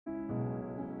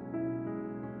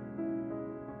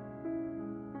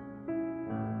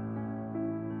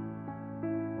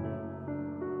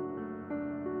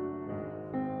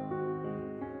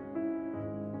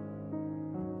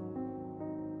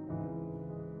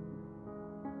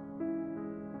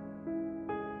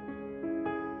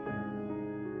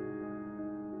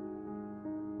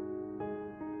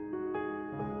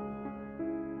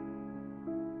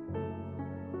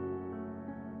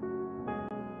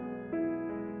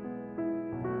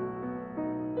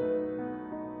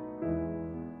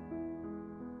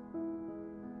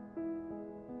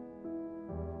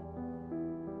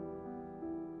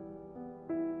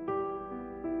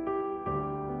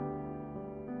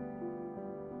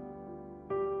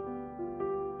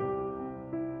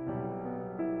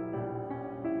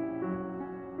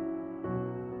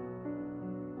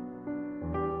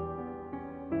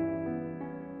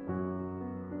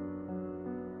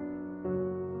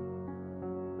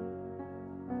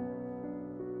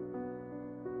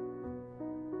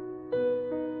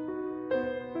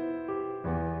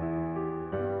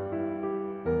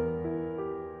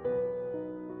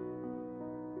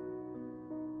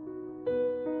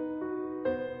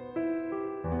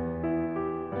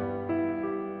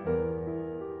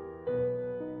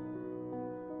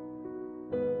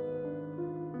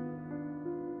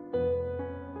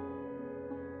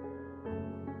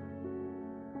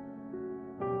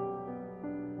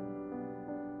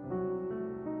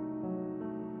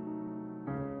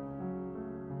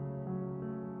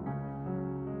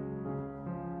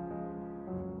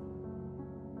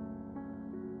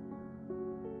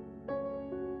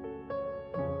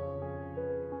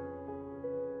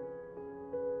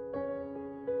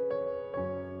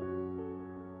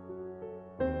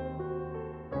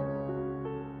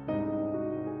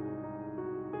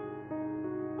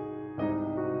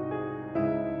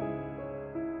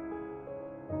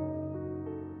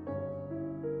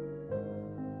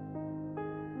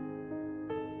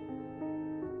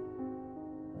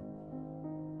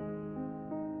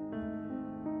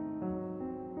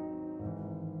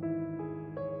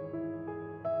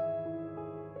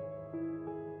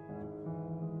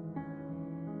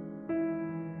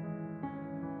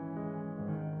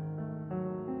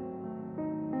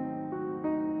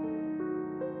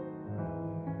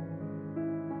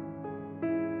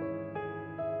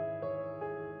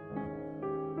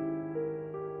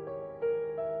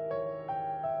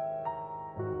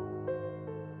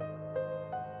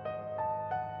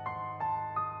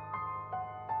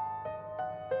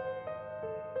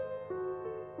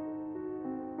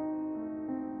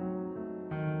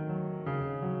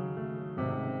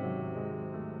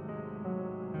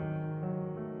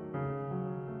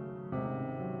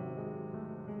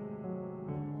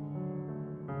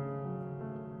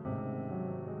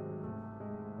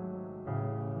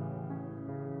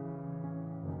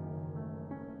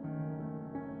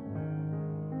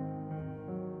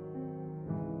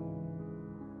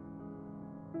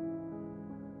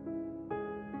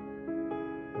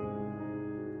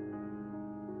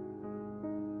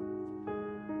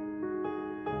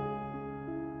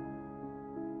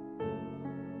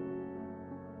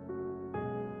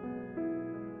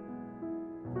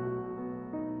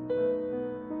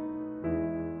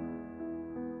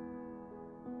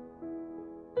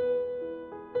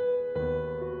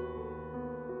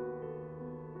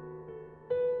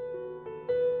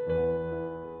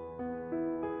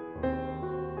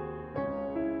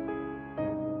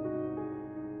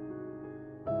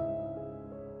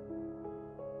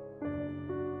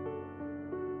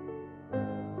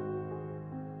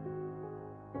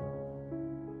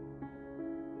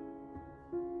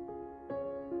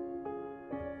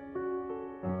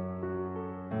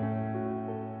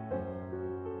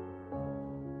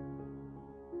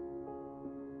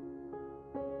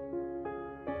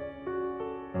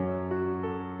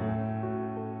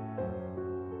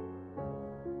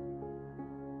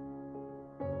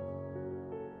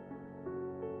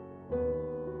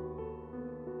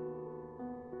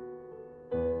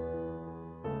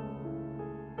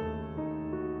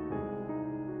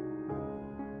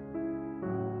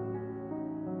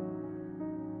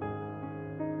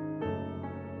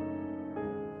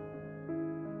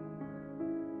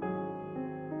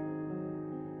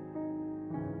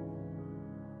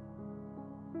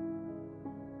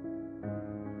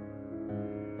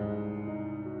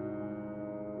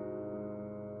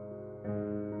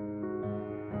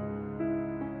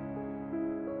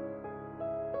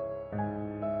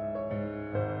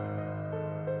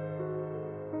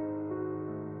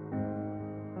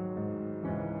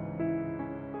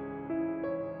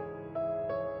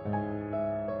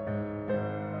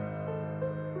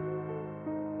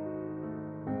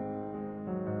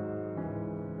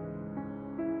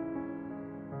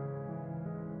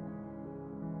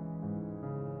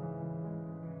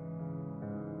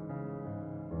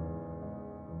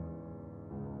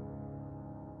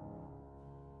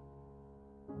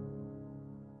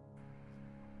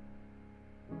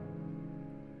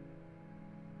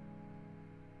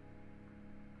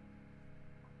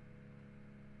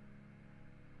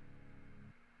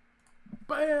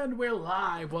And we're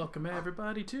live. Welcome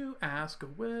everybody to Ask a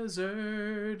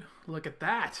Wizard. Look at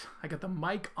that. I got the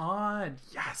mic on.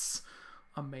 Yes.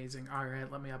 Amazing. All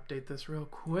right, let me update this real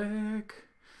quick.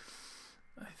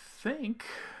 I think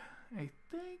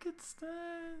it's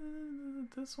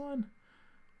this one.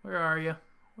 Where are you?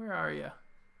 Where are you?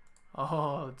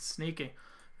 Oh, it's sneaky.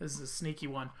 This is a sneaky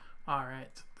one. All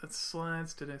right.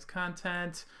 Let's today's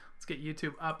content. Let's get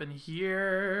YouTube up in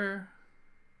here.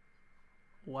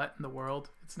 What in the world?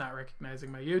 It's not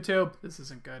recognizing my YouTube. This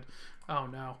isn't good. Oh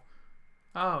no.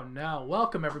 Oh no.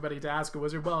 Welcome everybody to Ask a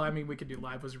Wizard. Well, I mean, we could do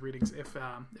live wizard readings if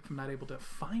I'm not able to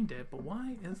find it, but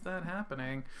why is that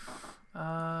happening?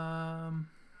 I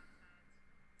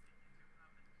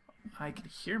can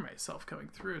hear myself coming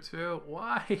through too.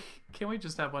 Why? Can't we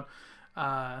just have one?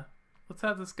 Let's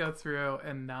have this go through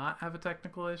and not have a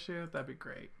technical issue. That'd be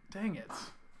great. Dang it.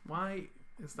 Why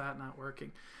is that not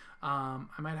working? I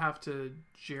might have to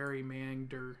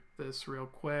gerrymander this real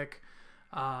quick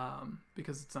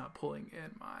because it's not pulling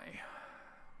in my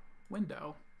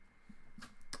window.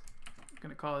 I'm going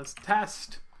to call this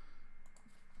test.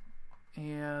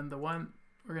 And the one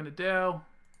we're going to do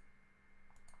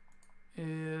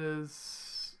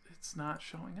is it's not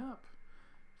showing up.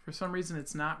 For some reason,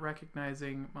 it's not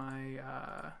recognizing my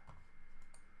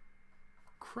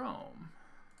Chrome.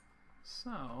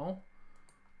 So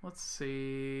let's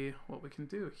see what we can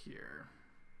do here.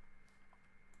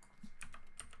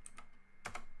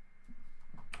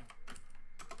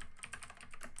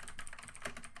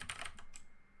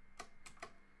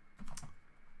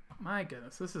 My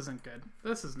goodness, this isn't good.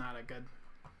 This is not a good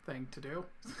thing to do.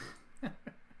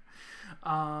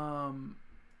 I'm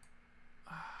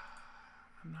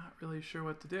not really sure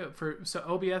what to do. So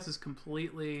OBS is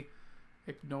completely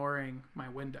ignoring my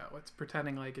window. It's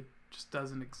pretending like it just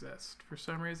doesn't exist for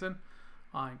some reason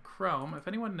on Chrome. If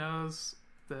anyone knows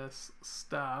this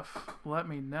stuff, let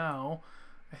me know.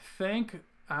 I think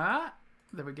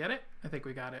did we get it? I think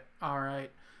we got it. All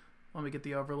right, let me get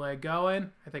the overlay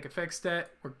going. I think I fixed it.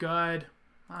 We're good.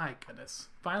 My goodness,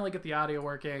 finally get the audio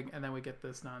working, and then we get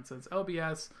this nonsense.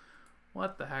 OBS,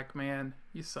 what the heck, man,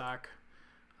 you suck.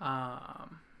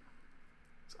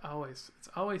 It's always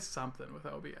something with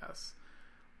OBS.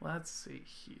 Let's see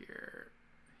here.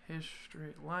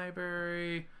 History,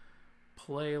 library,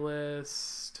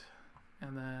 playlist,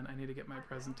 and then I need to get my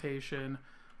presentation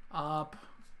up.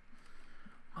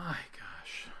 My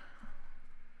gosh.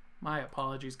 My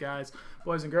apologies, guys.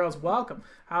 Boys and girls, welcome.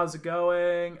 How's it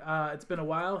going? It's been a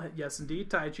while. Yes, indeed.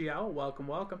 Tai Chi Owl, welcome,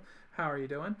 welcome. How are you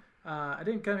doing? I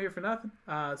didn't come here for nothing.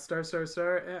 Star.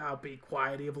 I'll be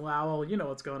quiet, Evil Owl. You know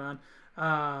what's going on.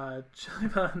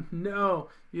 No.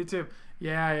 YouTube.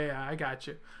 Yeah, I got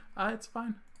you. It's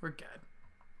fine. We're good.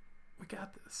 We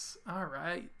got this. All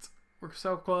right. We're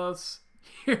so close.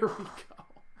 Here we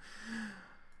go.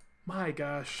 My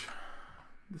gosh.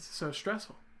 This is so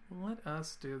stressful. Let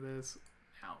us do this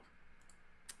now.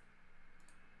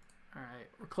 All right.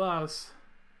 We're close.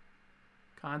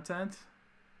 Content.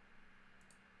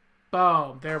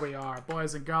 Boom. There we are.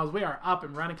 Boys and girls, we are up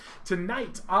and running.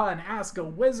 Tonight on Ask a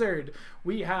Wizard,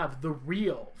 we have the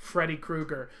real Freddy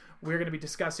Krueger. We're going to be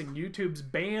discussing YouTube's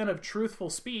ban of truthful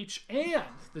speech and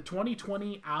the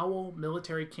 2020 OWL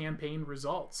military campaign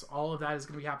results. All of that is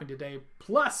going to be happening today,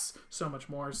 plus so much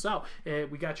more. So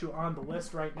we got you on the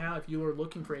list right now. If you are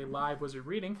looking for a live wizard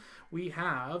reading, we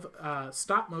have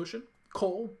Stop Motion,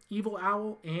 Cole, Evil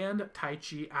Owl, and Tai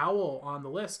Chi Owl on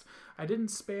the list. I didn't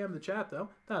spam the chat, though.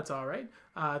 That's all right.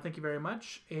 Thank you very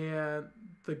much. And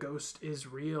the ghost is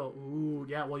real. Ooh,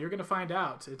 yeah, well, you're going to find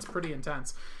out. It's pretty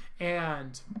intense.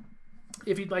 And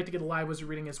if you'd like to get a live wizard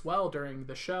reading as well during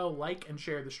the show, like and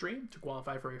share the stream to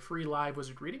qualify for a free live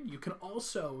wizard reading. You can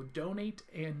also donate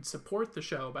and support the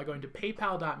show by going to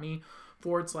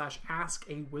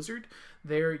paypal.me/askawizard.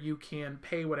 There you can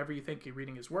pay whatever you think your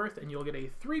reading is worth, and you'll get a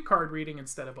 3-card reading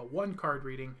instead of a 1-card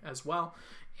reading as well.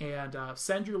 And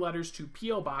send your letters to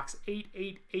P.O. Box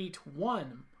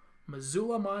 8881,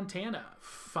 Missoula, Montana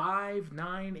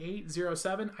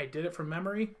 59807. I did it from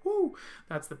memory. Woo!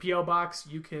 That's the P.O. Box.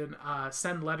 You can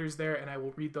send letters there, and I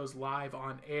will read those live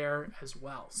on air as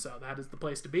well. So that is the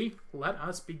place to be. Let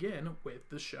us begin with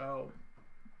the show.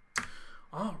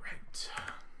 All right.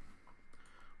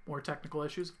 More technical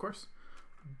issues, of course.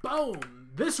 Boom!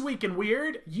 This week in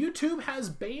Weird, YouTube has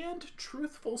banned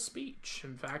truthful speech.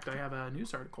 In fact, I have a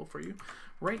news article for you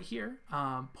right here.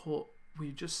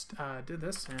 We just did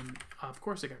this, and of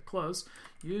course it got closed.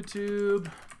 YouTube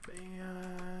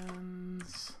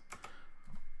bans.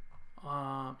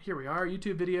 Here we are.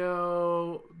 YouTube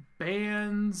video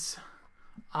bans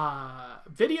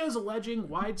videos alleging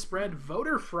widespread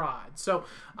voter fraud. So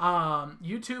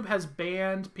YouTube has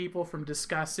banned people from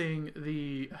discussing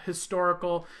the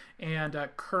historical and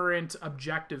current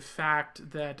objective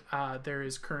fact that there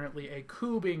is currently a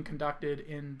coup being conducted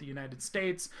in the United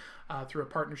States through a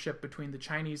partnership between the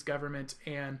Chinese government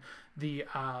and the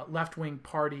left-wing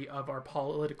party of our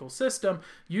political system.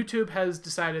 YouTube has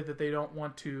decided that they don't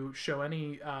want to show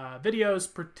any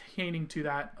videos pertaining to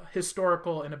that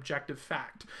historical and objective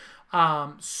fact.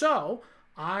 So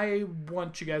I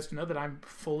want you guys to know that I'm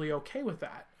fully okay with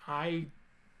that. I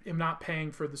am not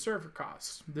paying for the server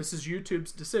costs. This is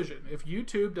YouTube's decision. If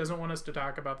YouTube doesn't want us to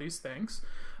talk about these things,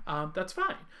 that's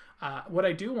fine. What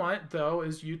I do want, though,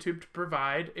 is YouTube to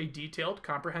provide a detailed,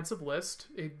 comprehensive list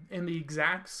in the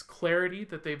exact clarity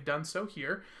that they've done so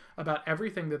here about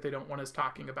everything that they don't want us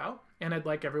talking about, and I'd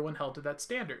like everyone held to that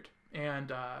standard.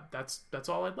 And that's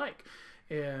all I'd like.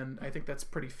 And I think that's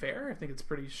pretty fair. I think it's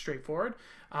pretty straightforward.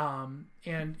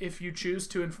 And if you choose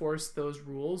to enforce those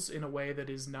rules in a way that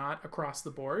is not across the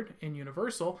board and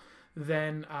universal,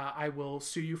 then I will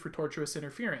sue you for tortious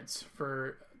interference,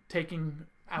 for taking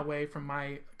away from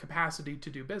my capacity to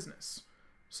do business.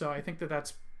 So I think that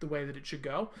that's the way that it should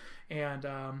go. And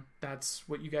that's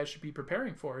what you guys should be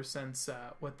preparing for, since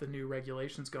with the new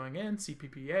regulations going in,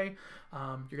 CPPA,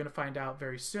 you're going to find out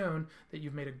very soon that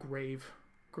you've made a grave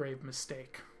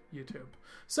mistake, YouTube.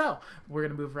 So we're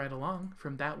going to move right along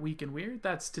from that week in weird.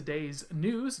 That's today's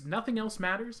news. Nothing else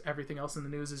matters. Everything else in the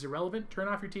news is irrelevant. Turn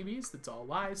off your TVs. That's all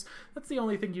lies. That's the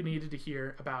only thing you needed to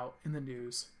hear about in the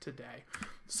news today.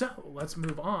 So let's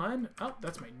move on. Oh,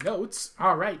 that's my notes.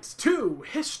 All right. 2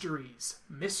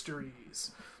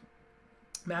 mysteries.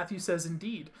 Matthew says,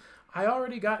 indeed. I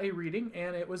already got a reading,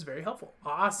 and it was very helpful.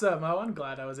 Awesome. Oh, I'm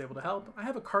glad I was able to help. I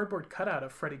have a cardboard cutout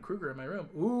of Freddy Krueger in my room.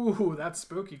 Ooh, that's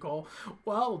spooky, Cole.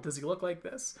 Well, does he look like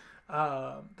this?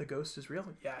 The ghost is real?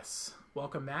 Yes.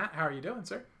 Welcome, Matt. How are you doing,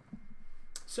 sir?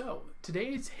 So,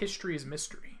 today's History's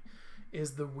Mystery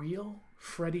is the real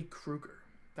Freddy Krueger.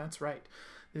 That's right.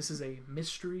 This is a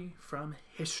mystery from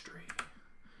history.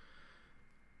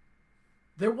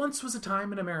 There once was a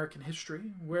time in American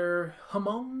history where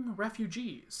Hmong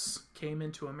refugees came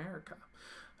into America.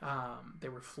 They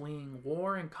were fleeing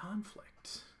war and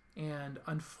conflict, and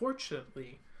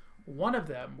unfortunately, one of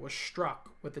them was struck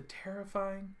with a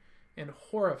terrifying and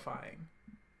horrifying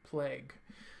plague.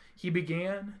 He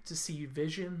began to see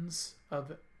visions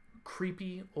of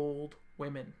creepy old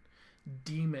women,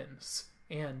 demons,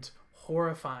 and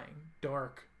horrifying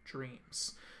dark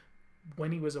dreams.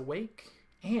 When he was awake,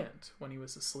 and when he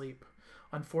was asleep,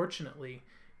 unfortunately,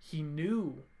 he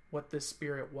knew what this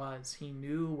spirit was. He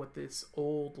knew what this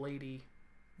old lady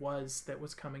was that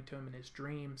was coming to him in his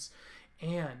dreams,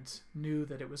 and knew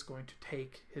that it was going to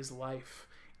take his life.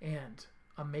 And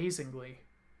amazingly,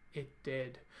 it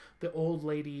did. The old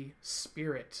lady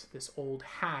spirit, this old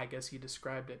hag as he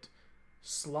described it,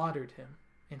 slaughtered him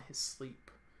in his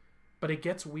sleep. But it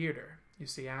gets weirder. You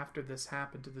see, after this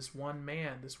happened to this one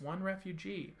man, this one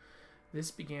refugee, this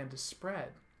began to spread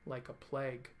like a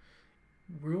plague.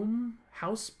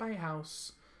 House by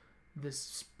house, this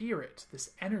spirit,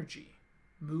 this energy,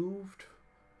 moved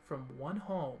from one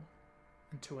home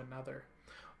into another.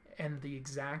 And the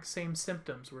exact same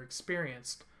symptoms were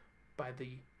experienced by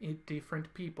the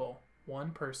different people,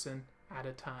 one person at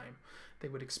a time. They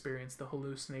would experience the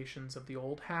hallucinations of the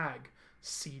old hag,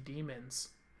 see demons,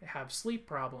 have sleep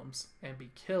problems, and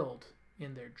be killed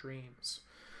in their dreams.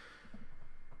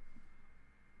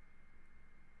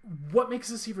 What makes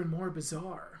this even more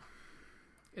bizarre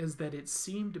is that it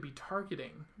seemed to be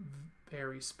targeting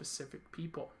very specific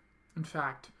people. In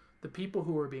fact, the people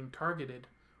who were being targeted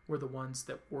were the ones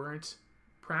that weren't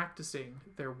practicing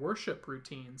their worship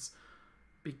routines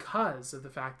because of the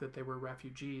fact that they were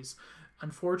refugees.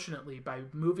 Unfortunately, by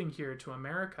moving here to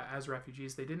America as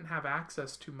refugees, they didn't have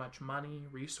access to much money,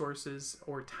 resources,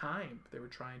 or time. They were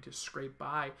trying to scrape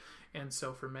by. And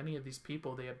so for many of these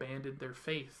people, they abandoned their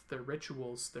faith, their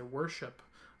rituals, their worship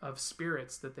of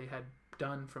spirits that they had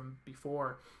done from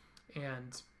before.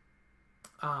 And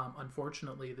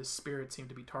unfortunately, this spirit seemed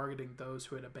to be targeting those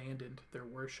who had abandoned their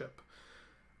worship.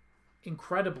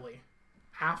 Incredibly,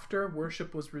 after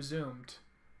worship was resumed,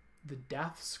 the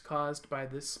deaths caused by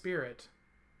this spirit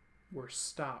were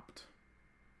stopped.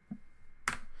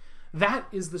 That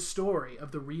is the story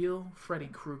of the real Freddy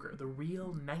Krueger, the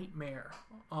real nightmare.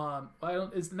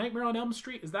 Is Nightmare on Elm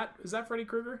Street? Is that Freddy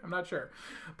Krueger? I'm not sure,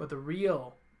 but the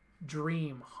real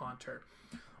dream haunter.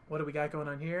 What do we got going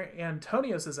on here?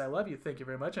 Antonio says, I love you. Thank you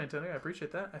very much, Antonio. I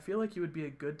appreciate that. I feel like you would be a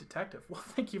good detective. Well,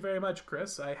 thank you very much,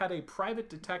 Chris. I had a private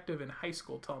detective in high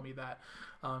school tell me that.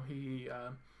 He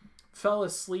fell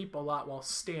asleep a lot while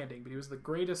standing, but he was the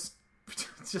greatest,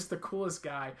 just the coolest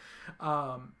guy.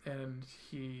 And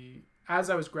he, as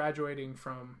I was graduating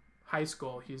from high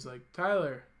school, he's like,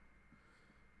 Tyler,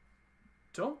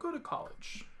 don't go to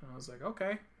college. And I was like,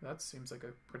 okay, that seems like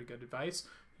a pretty good advice.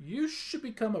 You should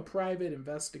become a private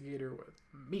investigator with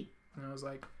me. And I was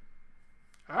like,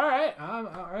 all right,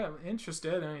 I'm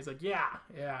interested. And he's like, yeah.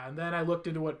 And then I looked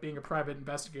into what being a private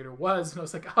investigator was, and I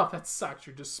was like, oh, that sucks.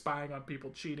 You're just spying on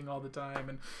people, cheating all the time.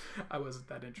 And I wasn't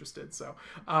that interested, so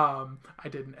I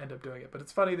didn't end up doing it. But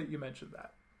it's funny that you mentioned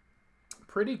that.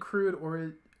 Pretty crude,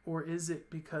 or is it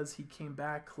because he came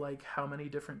back like how many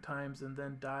different times and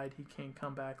then died? He can't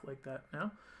come back like that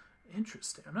now?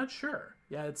 Interesting. I'm not sure.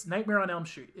 Yeah, it's Nightmare on Elm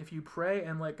Street. If you pray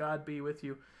and let God be with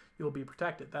you, you'll be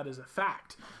protected. That is a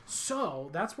fact. So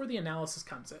that's where the analysis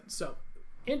comes in. So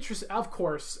of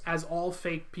course, as all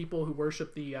fake people who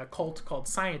worship the cult called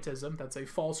scientism, that's a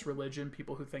false religion,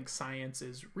 people who think science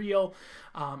is real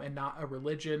and not a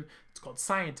religion, it's called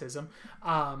scientism.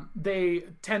 They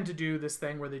tend to do this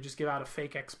thing where they just give out a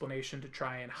fake explanation to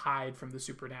try and hide from the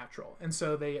supernatural. And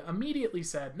so they immediately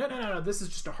said, no, this is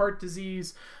just a heart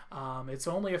disease. It's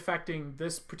only affecting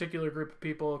this particular group of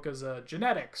people because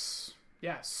genetics.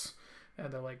 Yes.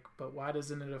 And they're like, but why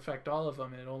doesn't it affect all of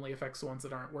them? And it only affects the ones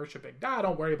that aren't worshiping.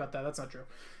 Don't worry about that. That's not true.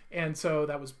 And so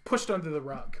that was pushed under the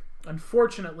rug.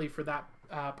 Unfortunately for that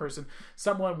person,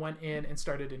 someone went in and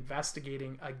started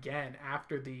investigating again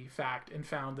after the fact and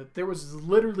found that there was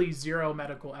literally zero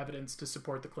medical evidence to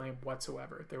support the claim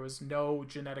whatsoever. There was no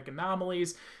genetic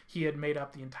anomalies. He had made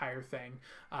up the entire thing.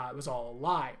 It was all a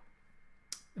lie.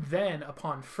 Then,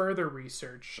 upon further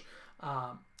research,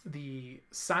 the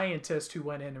scientist who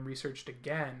went in and researched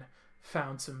again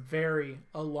found some very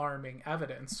alarming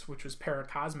evidence, which was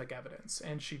paracosmic evidence.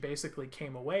 And she basically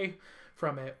came away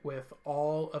from it with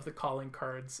all of the calling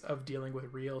cards of dealing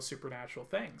with real supernatural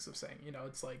things, of saying,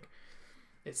 it's like,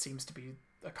 it seems to be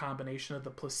a combination of the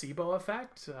placebo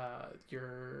effect,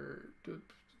 your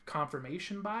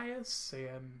confirmation bias,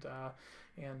 and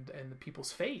the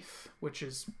people's faith, which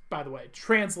is, by the way,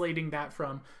 translating that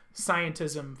from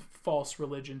scientism, false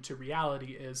religion, to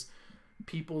reality, is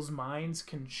people's minds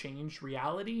can change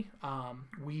reality.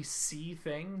 We see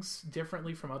things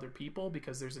differently from other people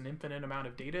because there's an infinite amount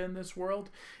of data in this world,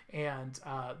 and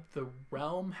the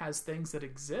realm has things that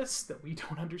exist that we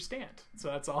don't understand. So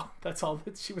that's all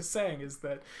that she was saying, is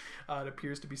that it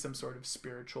appears to be some sort of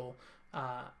spiritual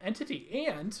entity,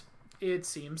 and it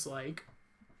seems like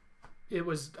it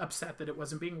was upset that it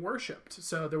wasn't being worshipped.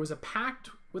 So there was a pact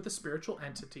with a spiritual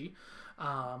entity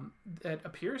that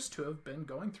appears to have been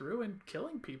going through and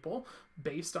killing people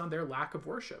based on their lack of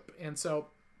worship. And so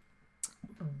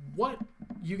what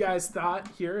you guys thought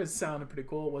here is sounding pretty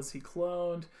cool. Was he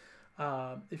cloned?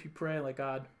 If you pray, let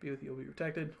God be with you, you'll be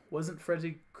protected. Wasn't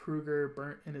Freddy Krueger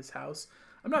burnt in his house?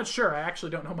 I'm not sure. I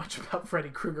actually don't know much about Freddy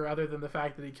Krueger other than the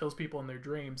fact that he kills people in their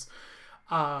dreams.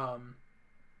 But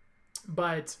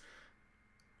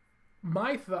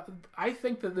I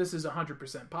think that this is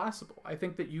 100% possible. I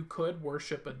think that you could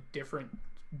worship a different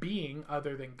being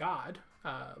other than God,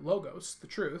 Logos, the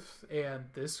truth, and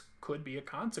this could be a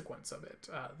consequence of it.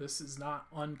 This is not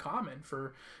uncommon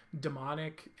for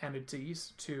demonic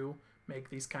entities to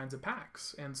make these kinds of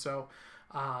pacts. And so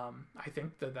I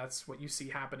think that that's what you see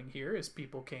happening here, is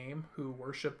people came who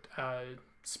worshipped a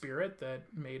spirit that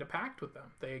made a pact with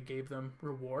them. They gave them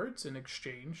rewards in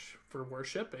exchange for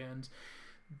worship, and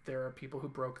there are people who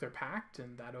broke their pact,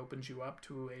 and that opens you up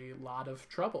to a lot of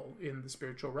trouble in the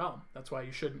spiritual realm. That's why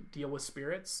you shouldn't deal with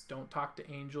spirits. Don't talk to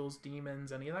angels,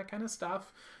 demons, any of that kind of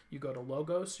stuff. You go to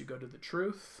Logos, you go to the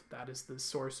truth. That is the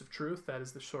source of truth. That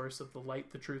is the source of the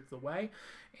light, the truth, the way.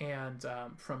 And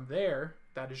from there,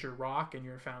 that is your rock and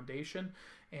your foundation.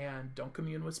 And don't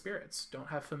commune with spirits. Don't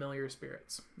have familiar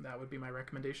spirits. That would be my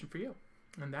recommendation for you.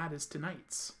 And that is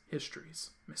tonight's History's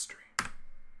Mystery.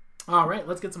 All right,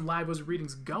 let's get some live wizard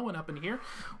readings going up in here.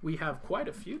 We have quite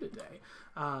a few today.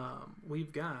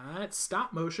 We've got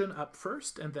Stop Motion up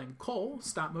first, and then Cole.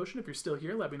 Stop Motion, if you're still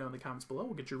here, let me know in the comments below.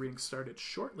 We'll get your reading started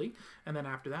shortly. And then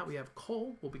after that, we have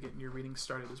Cole. We'll be getting your reading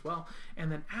started as well.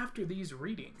 And then after these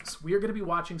readings, we are going to be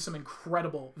watching some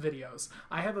incredible videos.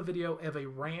 I have a video of a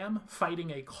ram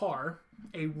fighting a car,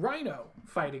 a rhino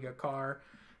fighting a car,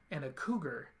 and a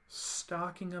cougar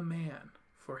stalking a man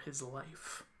for his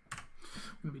life.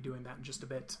 I'm going to be doing that in just a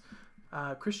bit.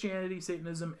 Christianity,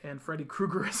 Satanism, and Freddy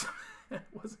Kruegerism.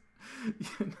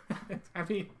 I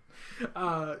mean,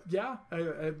 yeah,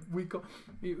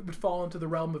 we would fall into the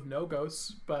realm of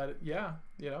no-ghosts, but yeah,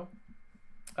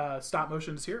 Stop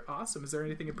Motion is here. Awesome. Is there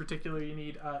anything in particular you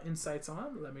need insights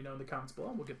on? Let me know in the comments below,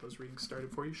 and we'll get those readings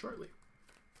started for you shortly.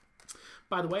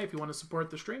 By the way, if you want to support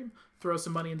the stream, throw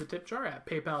some money in the tip jar at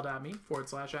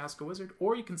paypal.me/AskAWizard,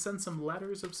 or you can send some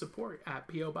letters of support at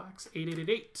P.O. Box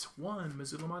 8881,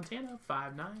 Missoula, Montana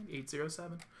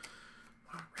 59807.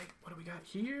 All right, what do we got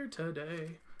here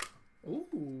today?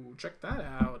 Ooh, check that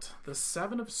out. The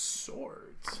Seven of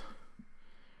Swords.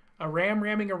 A ram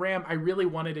ramming a ram. I really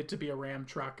wanted it to be a ram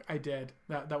truck. I did.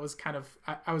 That was kind of...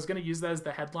 I was going to use that as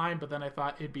the headline, but then I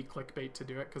thought it'd be clickbait to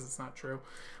do it because it's not true.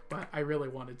 But I really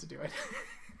wanted to do it.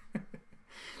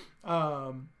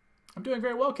 I'm doing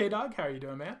very well, K-Dog. How are you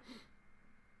doing, man?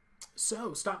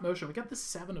 So, stop motion. We got the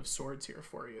Seven of Swords here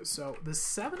for you. So, the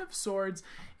Seven of Swords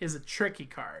is a tricky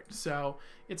card. So,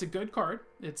 it's a good card.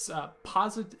 It's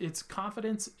it's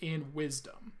confidence in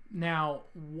wisdom. Now,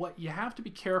 what you have to be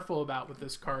careful about with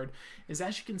this card is,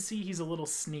 as you can see, he's a little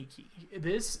sneaky.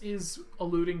 This is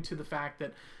alluding to the fact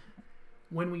that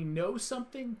when we know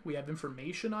something, we have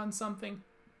information on something,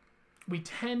 we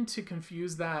tend to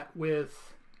confuse that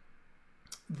with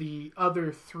the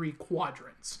other three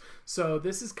quadrants. So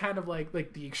this is kind of like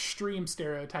the extreme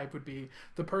stereotype would be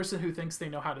the person who thinks they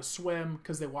know how to swim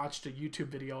because they watched a YouTube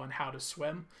video on how to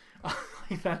swim,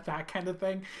 like that kind of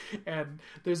thing. And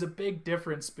there's a big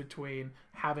difference between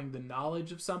having the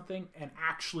knowledge of something and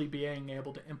actually being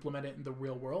able to implement it in the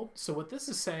real world. So what this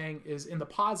is saying is, in the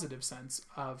positive sense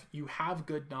of, you have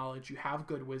good knowledge, you have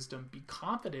good wisdom, be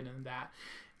confident in that,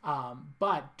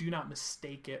 but do not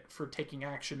mistake it for taking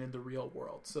action in the real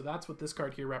world. So that's what this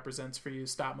card here represents for you,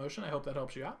 stop motion. I hope that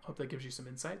helps you out. Hope that gives you some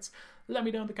insights. Let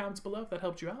me know in the comments below if that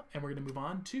helped you out, and we're going to move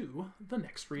on to the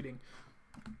next reading.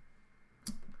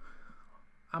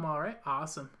 I'm all right.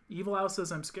 Awesome. Evil Owl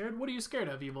says, I'm scared. What are you scared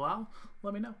of, Evil Owl?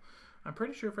 Let me know. I'm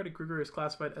pretty sure Freddy Krueger is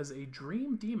classified as a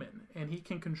dream demon, and he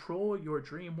can control your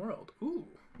dream world. Ooh,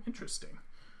 interesting.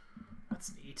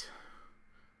 That's neat.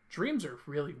 Dreams are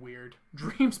really weird.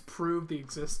 Dreams prove the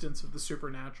existence of the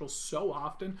supernatural so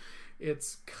often.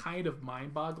 It's kind of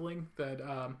mind-boggling that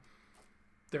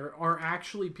there are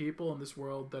actually people in this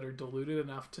world that are deluded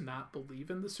enough to not believe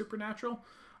in the supernatural,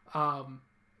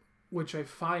 which I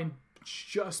find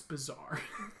just bizarre.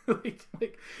 like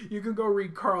you can go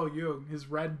read Carl Jung, his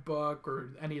Red Book, or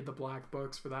any of the Black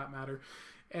books for that matter,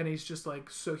 and he's just like,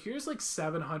 so here's like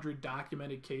 700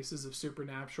 documented cases of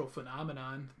supernatural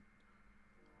phenomenon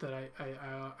that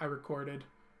I recorded.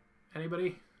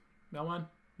 Anybody? No one?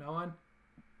 No one?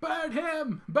 Burn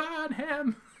him! Burn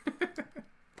him!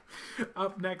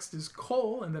 Up next is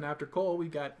Cole, and then after Cole we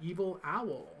got Evil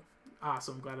Owl.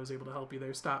 Awesome, glad I was able to help you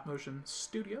there, Stop Motion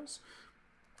Studios.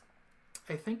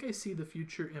 I think I see the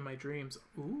future in my dreams.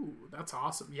 Ooh, that's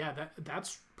awesome. Yeah,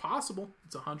 that's possible.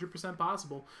 It's 100%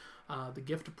 possible. The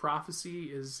gift of prophecy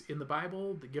is in the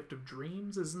Bible. The gift of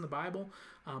dreams is in the Bible.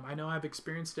 I know I've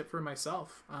experienced it for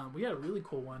myself. We had a really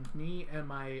cool one. Me and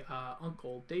my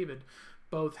uncle, David,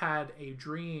 both had a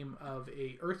dream of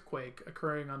a earthquake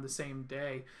occurring on the same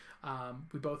day.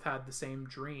 We both had the same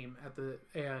dream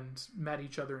and met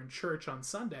each other in church on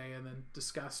Sunday and then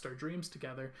discussed our dreams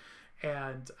together.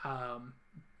 And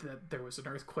that there was an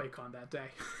earthquake on that day.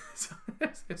 So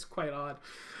it's quite odd.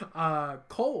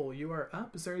 Cole, you are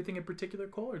up. Is there anything in particular,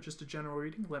 Cole, or just a general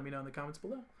reading? Let me know in the comments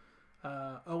below.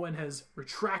 Owen has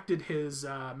retracted his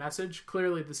message.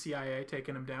 Clearly the CIA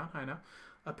taking him down. I know.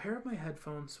 A pair of my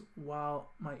headphones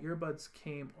while my earbuds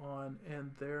came on,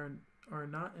 and there are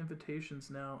not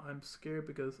invitations now. I'm scared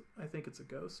because I think it's a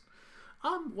ghost.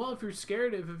 Well, if you're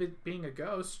scared of it being a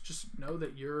ghost, just know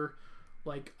that you're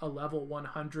like a level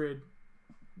 100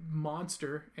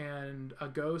 monster, and a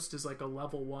ghost is like a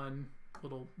level 1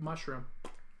 little mushroom.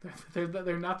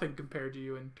 They're nothing compared to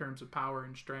you in terms of power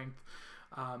and strength.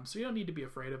 So you don't need to be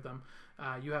afraid of them.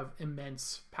 You have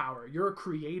immense power. You're a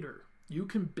creator. You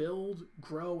can build,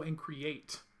 grow, and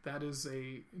create. That is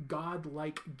a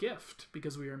God-like gift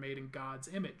because we are made in God's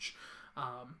image.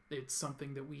 It's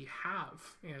something that we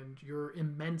have, and you're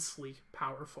immensely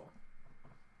powerful.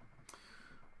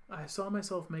 I saw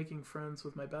myself making friends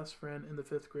with my best friend in the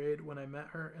 5th grade when I met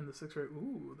her in the 6th grade.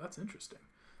 Ooh, that's interesting.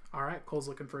 All right, Cole's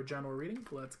looking for a general reading.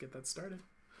 Let's get that started.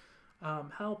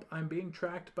 Help, I'm being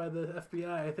tracked by the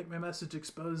FBI. I think my message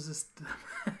exposes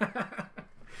them.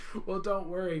 Well, don't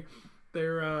worry.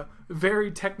 They're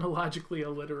very technologically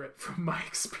illiterate from my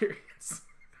experience.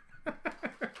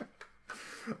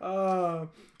 I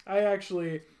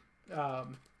actually...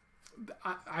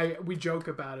 we joke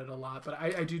about it a lot, but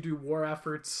I do war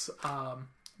efforts.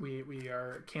 We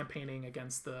are campaigning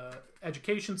against the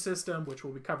education system, which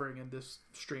we'll be covering in this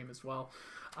stream as well.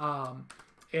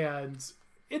 And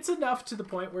it's enough to the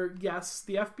point where, yes,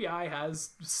 the FBI has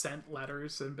sent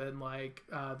letters and been like,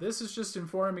 this is just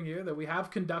informing you that we have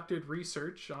conducted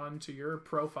research onto your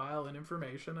profile and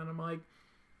information. And I'm like,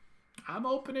 I'm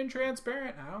open and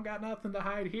transparent. I don't got nothing to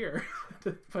hide here.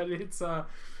 But it's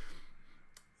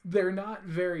they're not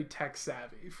very tech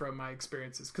savvy from my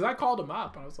experiences, because I called them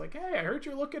up and I was like, hey, I heard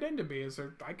you're looking into me. Is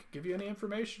there, I could give you any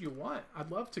information you want. I'd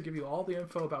love to give you all the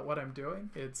info about what I'm doing.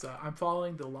 It's I'm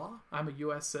following the law. I'm a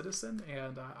US citizen,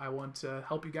 and I want to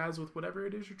help you guys with whatever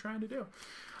it is you're trying to do.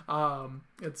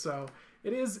 And so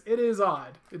it is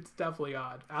odd. It's definitely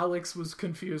odd. Alex was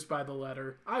confused by the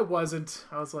letter. I wasn't.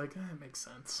 I was like, it makes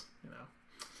sense, you know.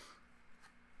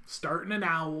 Starting an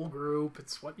owl group,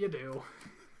 it's what you do.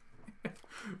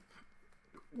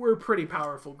 We're a pretty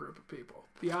powerful group of people.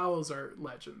 The owls are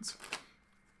legends.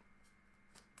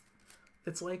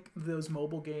 It's like those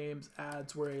mobile games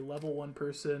ads where a level 1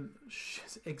 person...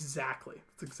 Exactly.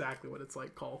 It's exactly what it's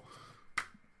like, Cole.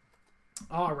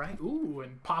 All right. Ooh,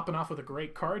 and popping off with a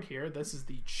great card here. This is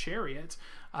the Chariot.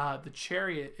 The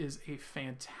Chariot is a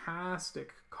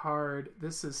fantastic card.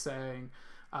 This is saying...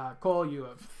 Cole, you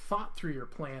have thought through your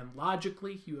plan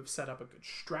logically. You have set up a good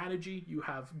strategy. You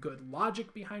have good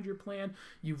logic behind your plan.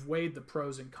 You've weighed the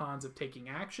pros and cons of taking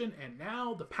action, and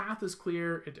now the path is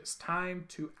clear. It is time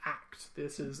to act.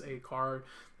 This is a card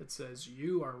that says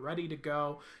you are ready to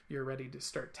go. You're ready to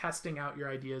start testing out your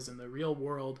ideas in the real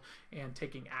world and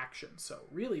taking action. So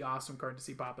really awesome card to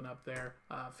see popping up there.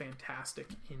 Fantastic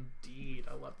indeed.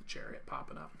 I love the Chariot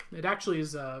popping up. It actually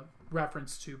is a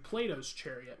reference to Plato's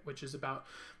Chariot, which is about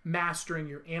mastering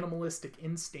your animalistic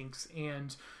instincts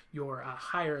and your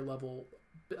higher level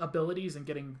abilities and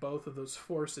getting both of those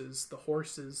forces, the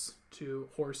forces,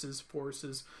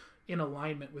 in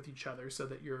alignment with each other so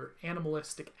that your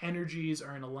animalistic energies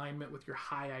are in alignment with your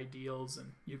high ideals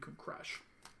and you can crush.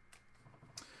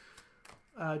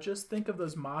 Just think of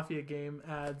those Mafia game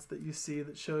ads that you see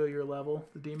that show your level.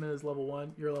 The demon is level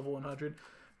 1, you're level 100.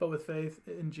 But with faith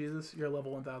in Jesus, you're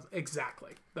level 1000.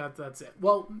 Exactly. That's it.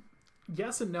 Well,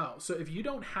 yes and no. So if you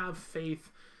don't have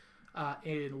faith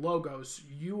in Logos,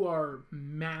 you are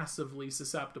massively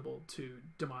susceptible to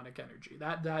demonic energy.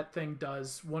 That thing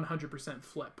does 100%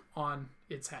 flip on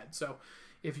its head. So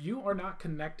if you are not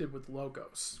connected with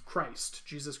Logos, Christ,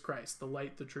 Jesus Christ, the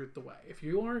light, the truth, the way, if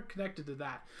you aren't connected to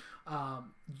that,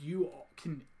 you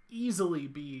can easily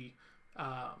be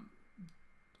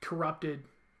corrupted,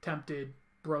 tempted,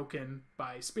 broken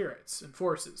by spirits and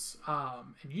forces,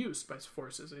 and used by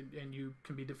forces, and you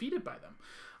can be defeated by them.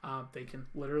 They can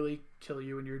literally kill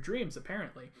you in your dreams,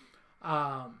 apparently.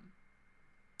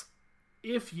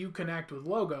 If you connect with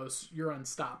Logos, you're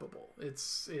unstoppable.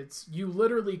 It's you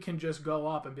literally can just go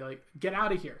up and be like, get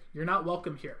out of here. You're not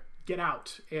welcome here. Get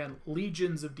out. And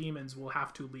legions of demons will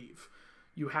have to leave.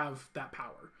 You have that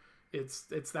power. It's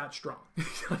that strong.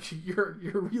 You're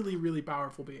a really, really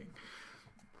powerful being.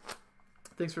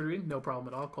 Thanks for reading. No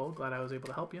problem at all, Cole. Glad I was able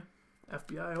to help you.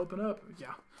 FBI, open up.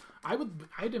 Yeah.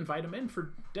 I'd invite them in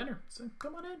for dinner. So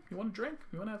come on in. You want a drink?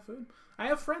 You want to have food? I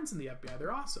have friends in the FBI.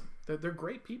 They're awesome. They're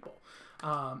great people.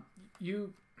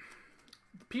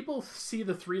 People see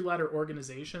the 3-letter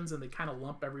organizations and they kind of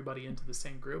lump everybody into the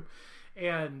same group.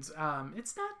 And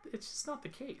it's just not the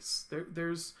case.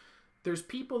 There's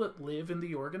people that live in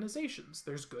the organizations.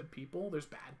 There's good people. There's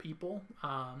bad people.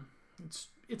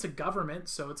 It's a government,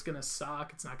 so it's going to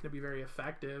suck. It's not going to be very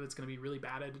effective. It's going to be really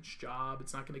bad at its job.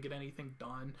 It's not going to get anything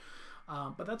done.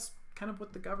 But that's kind of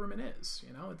what the government is.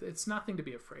 You know, it's nothing to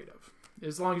be afraid of.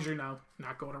 As long as you're not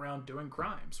going around doing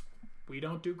crimes. We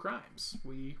don't do crimes.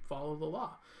 We follow the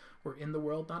law. We're in the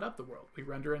world, not of the world. We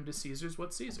render unto Caesar's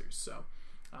what Caesar's. So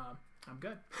I'm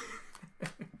good.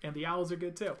 And the owls are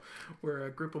good too. We're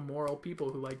a group of moral people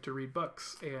who like to read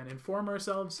books and inform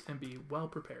ourselves and be well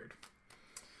prepared.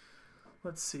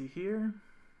 Let's see here.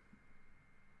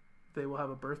 They will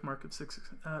have a birthmark of 6.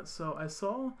 So I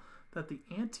saw that the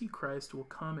Antichrist will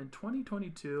come in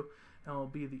 2022 and will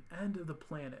be the end of the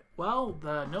planet. Well,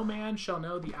 no man shall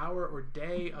know the hour or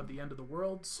day of the end of the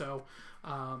world. So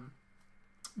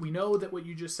we know that what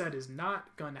you just said is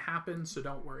not going to happen, so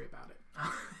don't worry about it.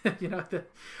 You know,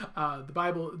 the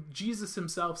Bible, Jesus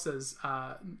himself says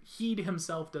he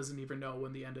himself doesn't even know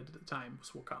when the end of the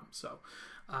times will come. So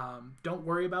don't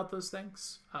worry about those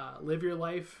things. Live your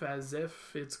life as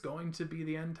if it's going to be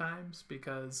the end times,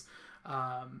 because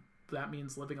that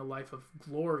means living a life of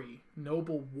glory,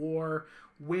 noble war,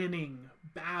 winning,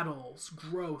 battles,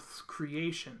 growth,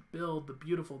 creation, build the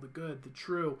beautiful, the good, the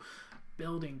true,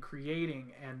 building,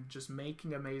 creating, and just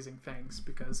making amazing things.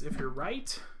 Because if you're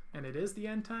right, and it is the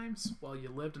end times, well, you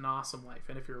lived an awesome life.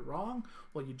 And if you're wrong,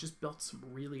 well, you just built some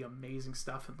really amazing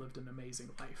stuff and lived an amazing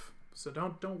life. So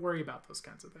don't worry about those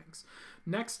kinds of things.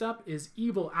 Next up is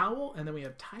Evil Owl, and then we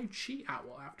have Tai Chi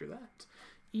Owl after that.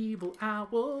 Evil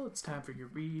Owl, it's time for your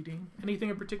reading. Anything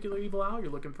in particular, Evil Owl,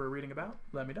 you're looking for a reading about?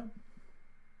 Let me know.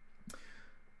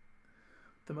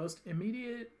 The most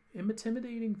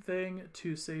intimidating thing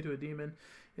to say to a demon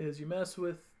is you mess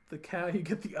with the cow, you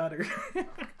get the udder.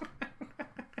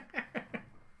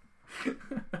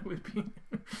 that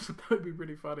would be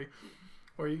pretty funny.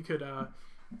 Or you could,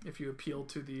 if you appeal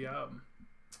to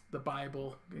the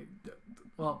Bible.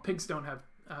 Well, pigs don't have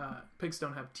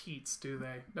teats, do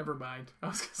they? Never mind. I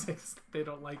was gonna say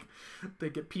they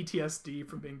get PTSD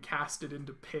from being casted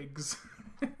into pigs.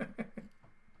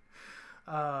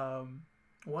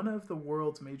 One of the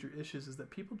world's major issues is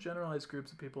that people generalize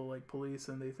groups of people like police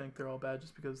and they think they're all bad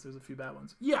just because there's a few bad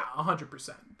ones. Yeah,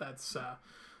 100%. That's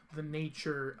the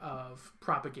nature of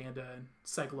propaganda and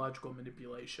psychological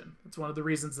manipulation. It's one of the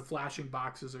reasons the flashing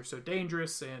boxes are so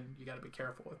dangerous, and you got to be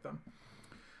careful with them.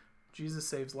 Jesus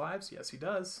saves lives. Yes, he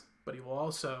does. But he will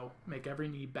also make every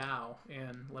knee bow.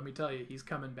 And let me tell you, he's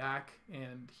coming back,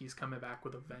 and he's coming back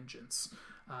with a vengeance.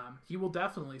 He will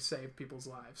definitely save people's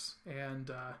lives. And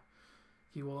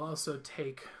he will also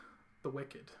take the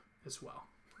wicked as well.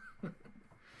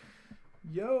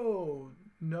 Yo,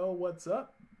 know what's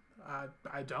up?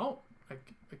 I don't. I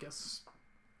guess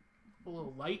a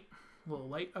little light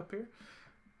up here.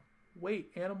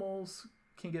 Wait, animals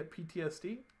can get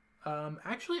PTSD?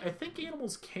 Actually, I think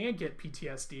animals can get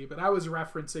PTSD, but I was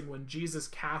referencing when Jesus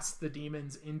cast the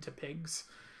demons into pigs,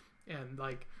 and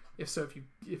like if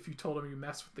you told them you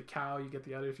mess with the cow, you get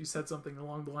the udder. If you said something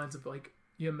along the lines of like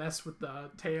you mess with the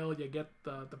tail, you get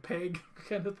the pig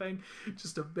kind of thing,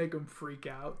 just to make them freak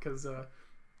out because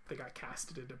they got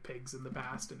casted into pigs in the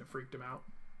past and it freaked them out.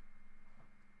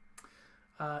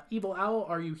 Evil Owl,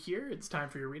 are you here? It's time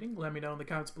for your reading. Let me know in the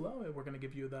comments below. We're going to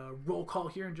give you the roll call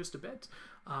here in just a bit.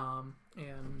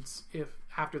 And if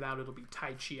after that, it'll be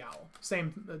Tai Chi Owl.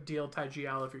 Same deal, Tai Chi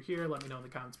Owl, if you're here, let me know in the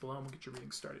comments below and we'll get your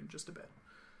reading started in just a bit.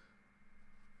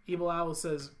 Evil Owl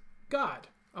says, God.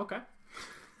 Okay.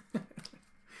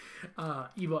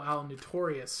 Evil Owl,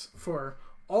 notorious for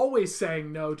always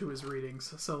saying no to his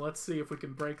readings. So let's see if we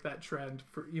can break that trend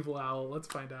for Evil Owl. Let's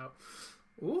find out.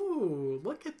 Ooh,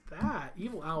 look at that.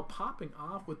 Evil Owl popping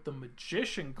off with the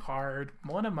Magician card.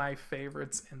 One of my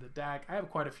favorites in the deck. I have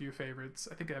quite a few favorites.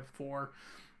 I think I have 4.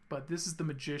 But this is the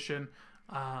Magician.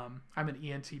 I'm an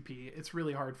ENTP. It's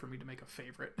really hard for me to make a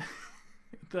favorite.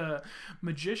 The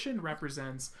Magician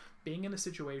represents being in a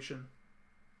situation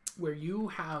where you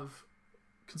have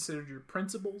considered your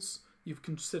principles, you've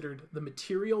considered the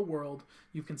material world,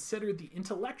 you've considered the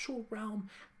intellectual realm,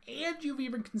 and you've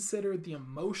even considered the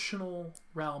emotional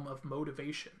realm of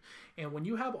motivation. And when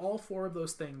you have all 4 of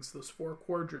those things, those 4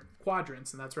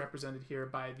 quadrants, and that's represented here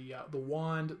by the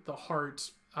wand, the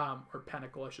heart, or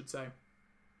pentacle, I should say.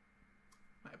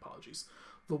 My apologies.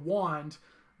 The wand,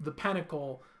 the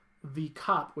pentacle, the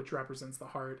cup, which represents the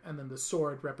heart, and then the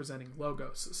sword representing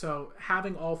logos. So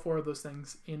having all 4 of those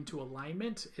things into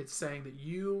alignment, it's saying that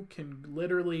you can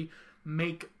literally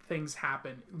make things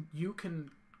happen. You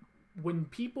can, when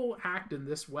people act in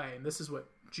this way, and this is what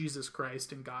Jesus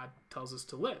Christ and God tells us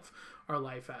to live our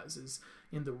life as, is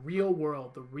in the real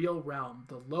world, the real realm,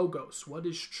 the logos, what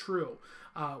is true.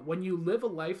 When you live a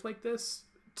life like this,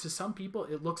 to some people,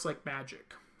 it looks like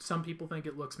magic. Some people think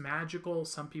it looks magical.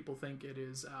 Some people think it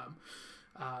is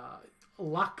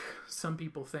luck. Some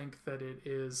people think that it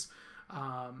is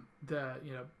the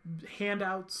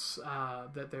handouts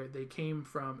that they came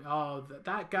from. Oh,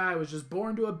 that guy was just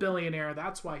born to a billionaire.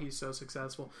 That's why he's so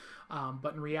successful.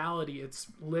 But in reality, it's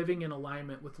living in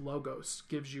alignment with logos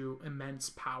gives you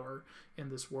immense power in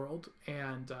this world,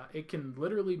 and it can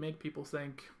literally make people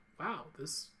think, "Wow,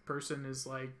 this person is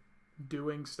like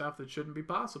doing stuff that shouldn't be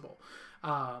possible."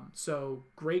 So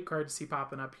great card to see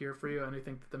popping up here for you. And I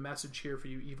think that the message here for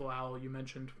you, Evil Owl, you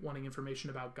mentioned wanting information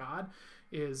about God,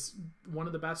 is one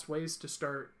of the best ways to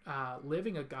start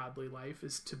living a godly life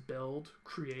is to build,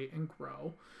 create, and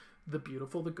grow the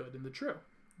beautiful, the good, and the true.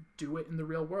 Do it in the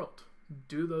real world.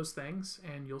 Do those things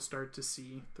and you'll start to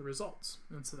see the results.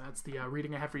 And so that's the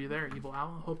reading I have for you there, Evil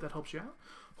Owl. Hope that helps you out.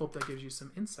 Hope that gives you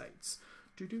some insights.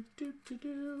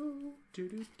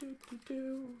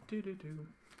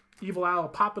 Evil Owl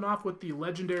popping off with the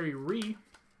legendary Re.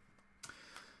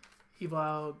 Evil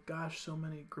Owl, gosh, so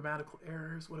many grammatical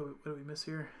errors. What do we miss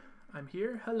here? I'm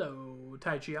here. Hello,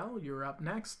 Tai Chi Owl. You're up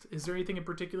next. Is there anything in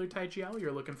particular, Tai Chi Owl,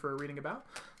 you're looking for a reading about?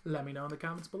 Let me know in the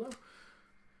comments below.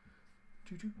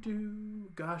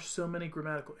 Gosh, so many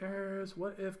grammatical errors.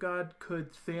 What if God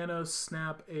could Thanos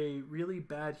snap a really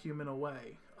bad human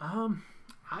away?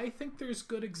 I think there's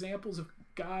good examples of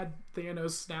God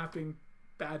Thanos snapping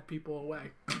bad people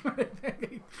away.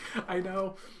 I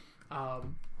know.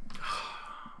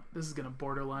 this is gonna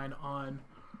borderline on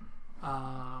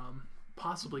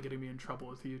possibly getting me in trouble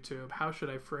with YouTube. How should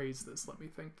I phrase this? Let me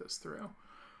think this through.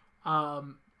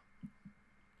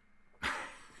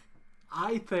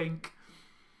 I think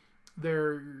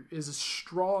there is a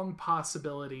strong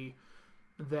possibility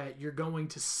that you're going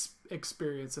to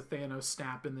experience a Thanos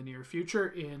snap in the near future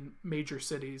in major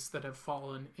cities that have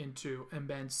fallen into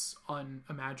immense,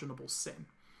 unimaginable sin.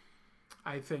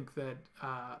 I think that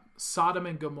Sodom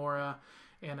and Gomorrah,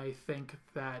 and I think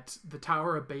that the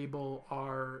Tower of Babel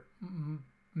are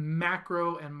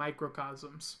macro and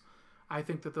microcosms. I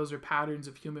think that those are patterns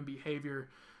of human behavior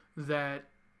that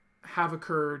have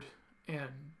occurred and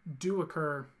do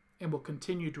occur and will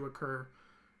continue to occur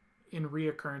in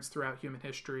reoccurrence throughout human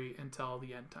history until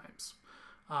the end times.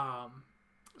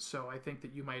 So I think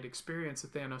that you might experience a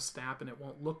Thanos snap and it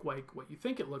won't look like what you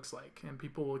think it looks like, and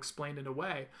people will explain it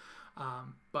away.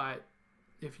 But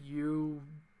if you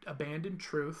abandon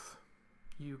truth,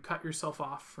 you cut yourself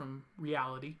off from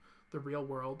reality, the real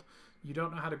world, you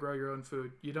don't know how to grow your own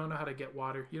food, you don't know how to get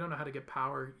water, you don't know how to get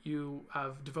power, you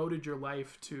have devoted your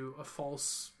life to a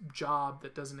false job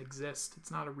that doesn't exist,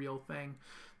 it's not a real thing,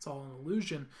 it's all an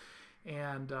illusion,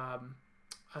 and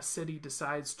a city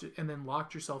decides to, and then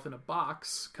locked yourself in a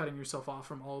box, cutting yourself off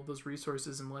from all of those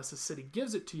resources unless a city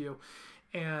gives it to you,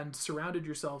 and surrounded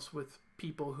yourselves with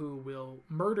people who will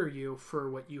murder you for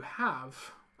what you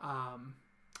have,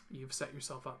 you've set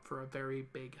yourself up for a very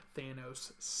big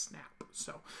Thanos snap.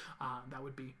 So that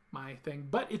would be my thing.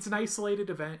 But it's an isolated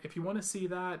event. If you want to see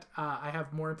that, I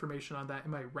have more information on that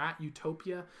in my Rat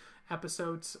Utopia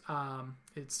episodes.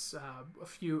 It's a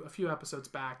few episodes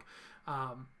back.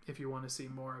 If you want to see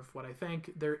more of what I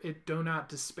think, do not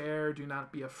despair, do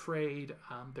not be afraid.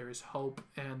 There is hope,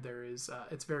 and there is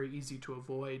it's very easy to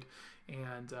avoid.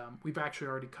 And we've actually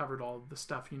already covered all of the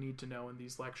stuff you need to know in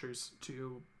these lectures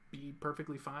to be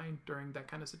perfectly fine during that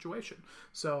kind of situation.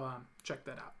 So check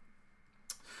that out.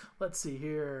 Let's see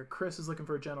here. Chris is looking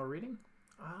for a general reading.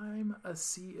 I'm a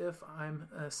C if I'm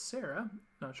a Sarah.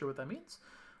 Not sure what that means.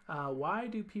 Why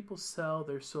do people sell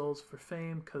their souls for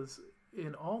fame? Because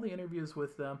in all the interviews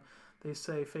with them, they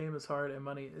say fame is hard and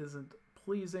money isn't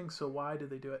pleasing. So why do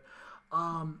they do it?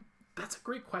 That's a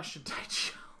great question,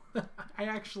 Taichi. I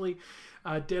actually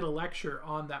did a lecture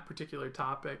on that particular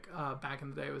topic back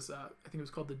in the day. It was I think it was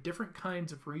called The Different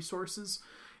Kinds of Resources,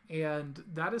 and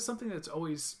that is something that's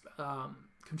always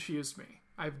confused me.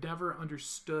 I've never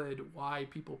understood why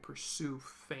people pursue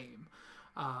fame,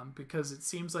 because it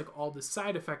seems like all the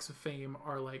side effects of fame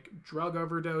are like drug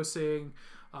overdosing,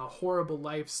 horrible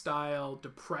lifestyle,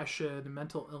 depression,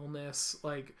 mental illness.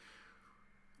 Like,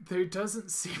 there doesn't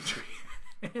seem to be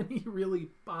any really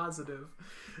positive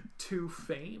to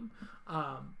fame,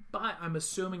 but I'm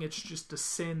assuming it's just a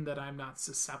sin that I'm not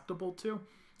susceptible to,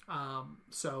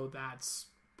 so that's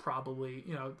probably,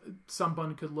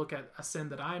 someone could look at a sin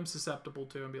that I'm susceptible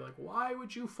to and be like, why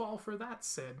would you fall for that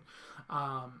sin,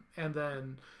 and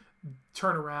then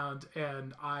turn around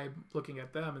and I'm looking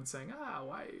at them and saying,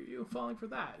 why are you falling for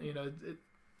that,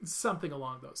 something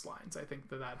along those lines. I think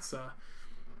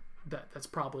that's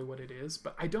probably what it is,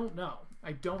 but I don't know.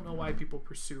 I don't know why people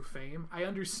pursue fame. I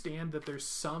understand that there's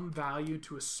some value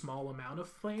to a small amount of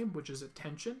fame, which is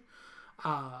attention.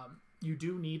 You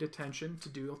do need attention to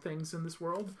do things in this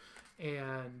world,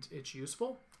 and it's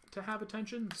useful to have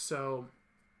attention. So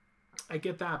I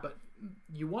get that, but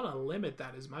you want to limit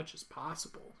that as much as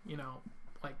possible.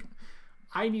 Like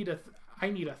I need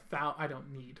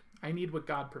what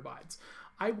God provides.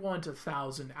 I want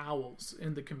 1,000 owls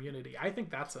in the community. I think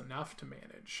that's enough to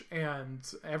manage. And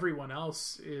everyone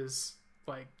else is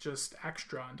like just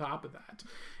extra on top of that.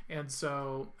 And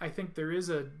so I think there is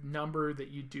a number that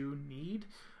you do need,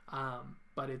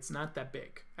 but it's not that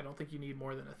big. I don't think you need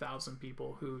more than 1,000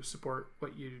 people who support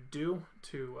what you do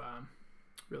to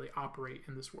really operate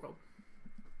in this world.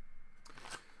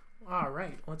 All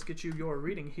right, let's get you your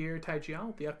reading here, Taichi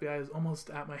Owl. The FBI is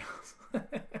almost at my house.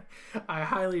 I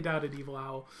highly doubt it, Evil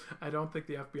Owl. I don't think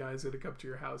the FBI is going to come to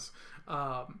your house.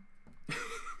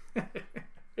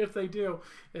 If they do,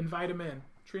 invite them in.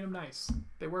 Treat them nice.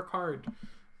 They work hard.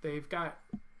 They've got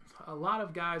a lot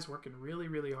of guys working really,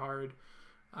 really hard,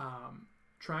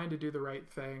 trying to do the right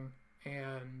thing.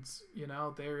 And,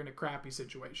 they're in a crappy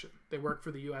situation. They work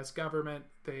for the U.S. government.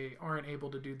 They aren't able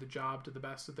to do the job to the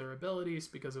best of their abilities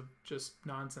because of just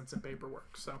nonsense and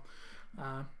paperwork. So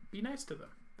be nice to them.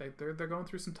 They're going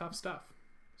through some tough stuff,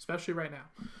 especially right now.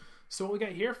 So what we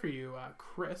got here for you,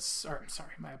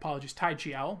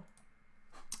 Taichi Owl.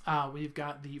 We've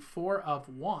got the Four of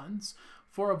Wands.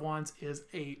 Four of Wands is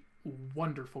a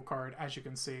wonderful card. As you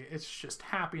can see, it's just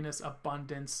happiness,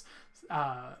 abundance,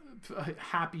 a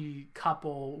happy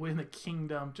couple in the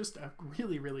kingdom. Just a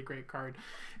really, really great card.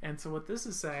 And so what this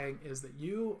is saying is that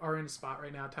you are in a spot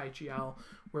right now, Taichiel,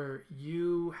 where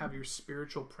you have your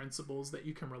spiritual principles that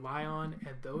you can rely on,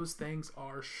 and those things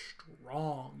are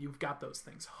strong. You've got those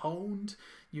things honed,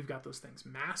 you've got those things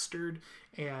mastered,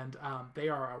 and they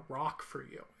are a rock for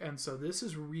you. And so this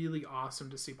is really awesome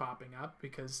to see popping up,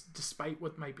 because despite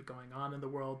what might be going on in the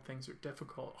world, things are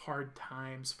difficult, hard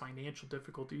times, financial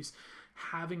difficulties,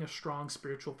 having a strong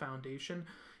spiritual foundation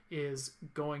is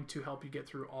going to help you get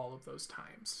through all of those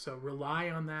times. So rely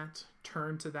on that,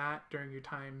 turn to that during your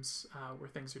times where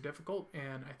things are difficult,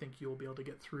 and I think you'll be able to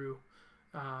get through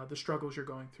the struggles you're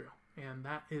going through. And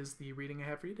that is the reading I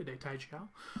have for you today, Taichiel.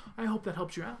 I hope that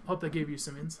helped you out. Hope that gave you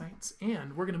some insights.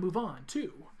 And we're going to move on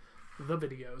to the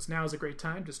videos. Now is a great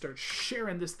time to start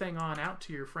sharing this thing on out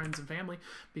to your friends and family,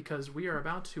 because we are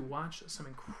about to watch some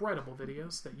incredible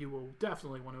videos that you will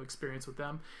definitely want to experience with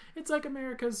them. It's like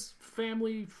America's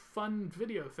family fun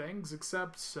video things,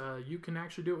 except you can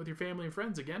actually do it with your family and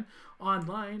friends again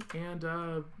online, and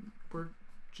we're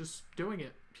just doing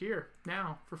it here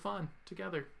now for fun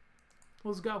together.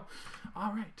 Let's go.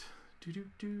 All right.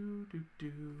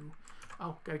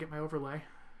 Oh, gotta get my overlay.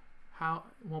 How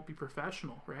it won't be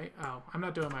professional, right? Oh, I'm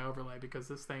not doing my overlay because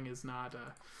this thing is not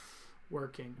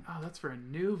working. Oh, that's for a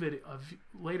new video, a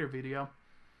later video.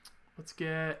 Let's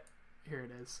get, here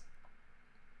it is.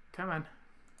 Come on.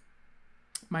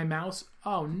 My mouse,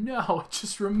 oh no, it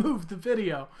just removed the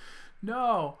video.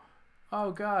 No.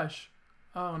 Oh gosh.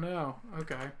 Oh no.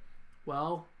 Okay.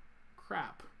 Well,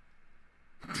 crap.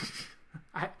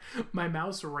 My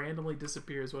mouse randomly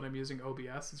disappears when I'm using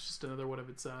OBS. It's just another one of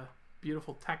its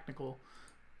beautiful technical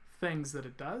things that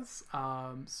it does.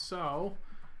 So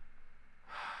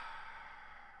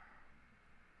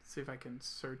let's see if I can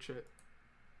search it.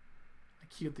 I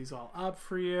queued these all up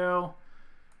for you.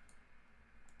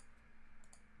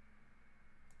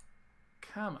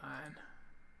 Come on.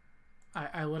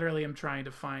 I literally am trying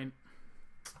to find,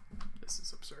 this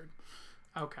is absurd.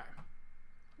 Okay.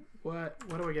 What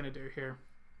are we gonna do here?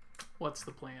 What's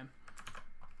the plan?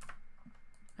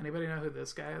 Anybody know who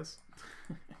this guy is?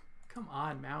 Come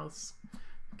on, mouse.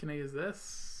 Can I use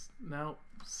this? No.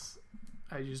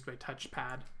 I used my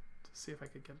touchpad to see if I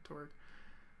could get it to work.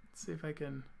 Let's see if I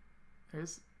can.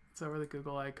 It's over the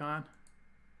Google icon.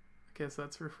 Okay, so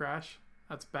let's refresh.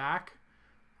 That's back.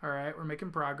 All right, we're making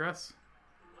progress.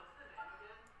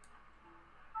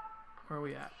 Where are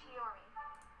we at?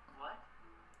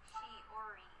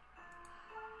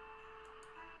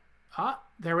 Ah,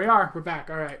 there we are. We're back.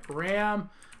 All right. RAM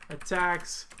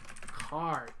attacks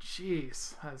card.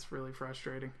 Jeez, that's really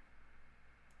frustrating.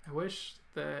 I wish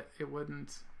that it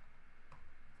wouldn't.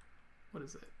 What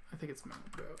is it? I think it's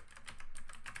Mountain Goat.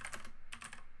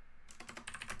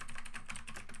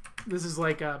 This is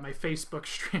like my Facebook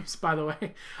streams, by the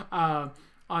way.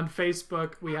 On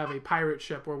Facebook, we have a pirate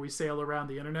ship where we sail around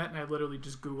the internet, and I literally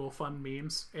just Google fun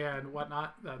memes and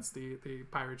whatnot. That's the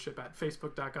pirate ship at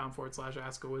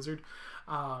facebook.com/askawizard.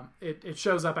 It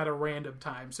shows up at a random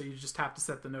time, so you just have to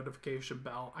set the notification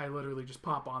bell. I literally just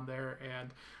pop on there,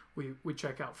 and we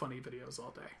check out funny videos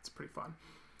all day. It's pretty fun.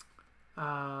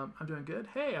 I'm doing good.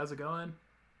 Hey, how's it going?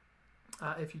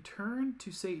 If you turn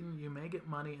to Satan, you may get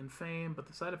money and fame, but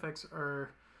the side effects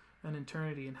are an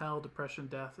eternity in hell, depression,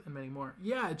 death, and many more.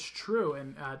 Yeah, it's true.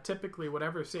 And typically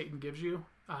whatever Satan gives you,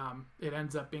 it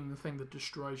ends up being the thing that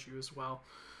destroys you as well.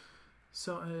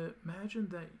 So imagine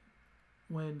that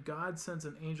when God sends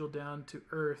an angel down to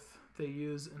earth, they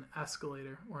use an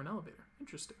escalator or an elevator.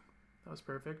 Interesting. That was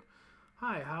perfect.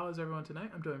 Hi, how is everyone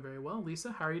tonight? I'm doing very well.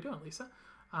 Lisa, how are you doing, Lisa?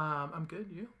 I'm good.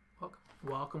 You? Welcome.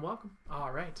 Welcome, welcome.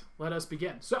 All right, let us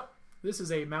begin. So this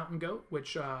is a mountain goat,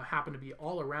 which happened to be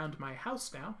all around my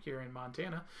house now here in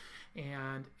Montana,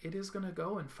 and it is going to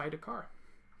go and fight a car.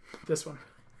 This one.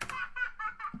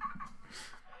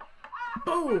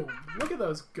 Boom! Look at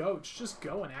those goats just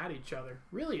going at each other.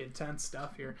 Really intense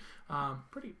stuff here.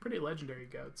 Pretty legendary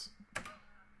goats.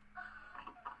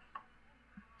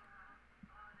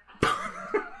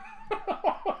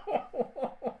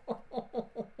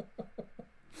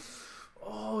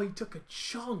 Oh, he took a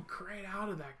chunk right out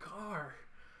of that car.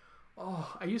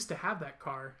 Oh, I used to have that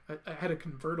car. I had a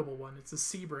convertible one. It's a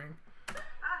Sebring.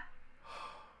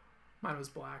 Mine was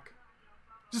black.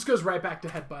 Just goes right back to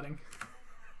headbutting.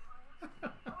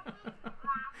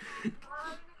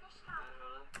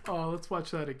 Oh, let's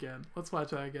watch that again. Let's watch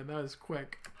that again. That was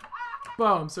quick.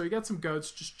 Boom. So you got some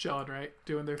goats just chilling, right?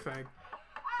 Doing their thing.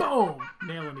 Boom.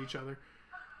 Nailing each other.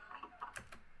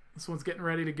 This one's getting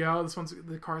ready to go.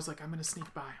 The car's like, I'm going to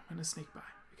sneak by. I'm going to sneak by.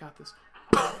 We got this.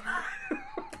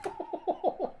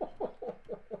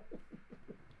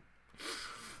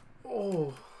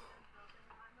 Oh.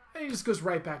 And he just goes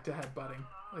right back to headbutting.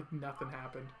 Like nothing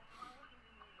happened.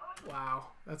 Wow.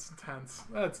 That's intense.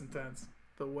 That's intense.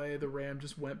 The way the Ram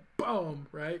just went boom,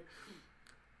 right?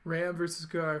 Ram versus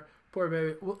car. Poor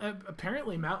baby. Well,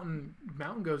 apparently Mountain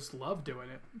Goats love doing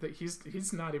it. That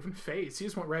he's not even phased. He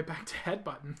just went right back to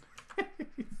headbutting.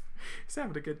 He's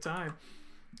having a good time.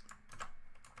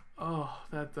 Oh,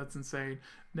 that's insane.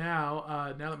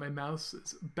 Now that my mouse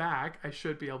is back, I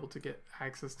should be able to get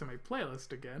access to my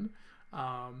playlist again,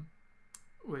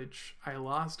 which I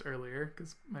lost earlier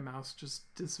because my mouse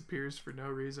just disappears for no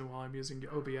reason while I'm using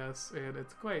OBS, and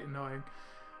it's quite annoying.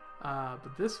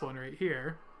 But this one right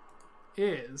here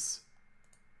is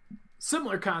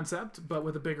similar concept, but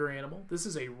with a bigger animal. This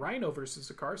is a rhino versus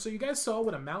a car. So you guys saw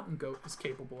what a mountain goat is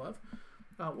capable of.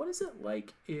 What is it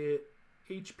like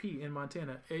HP in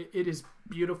Montana? It is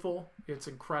beautiful. It's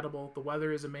incredible. The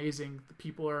weather is amazing. The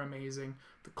people are amazing.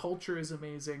 The culture is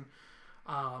amazing.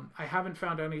 I haven't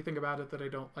found anything about it that I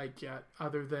don't like yet,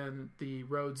 other than the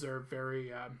roads are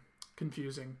very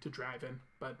confusing to drive in.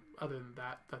 But other than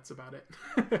that, that's about it.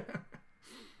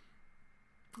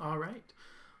 All right.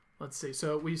 Let's see.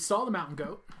 So we saw the mountain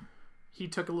goat. He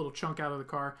took a little chunk out of the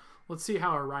car. Let's see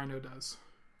how our rhino does.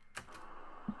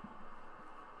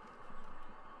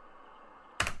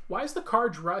 Why is the car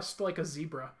dressed like a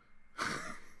zebra?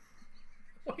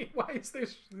 Why is there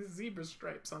zebra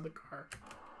stripes on the car?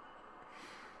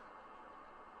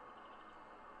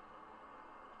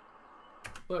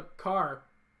 Look, car,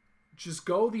 just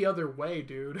go the other way,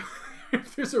 dude.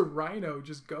 If there's a rhino,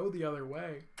 just go the other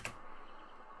way.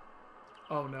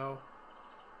 Oh, no.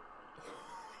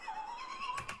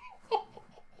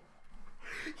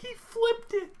 He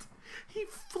flipped it. He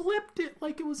flipped it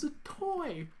like it was a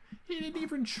toy. He didn't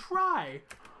even try.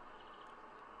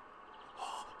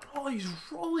 Oh, he's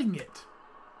rolling it.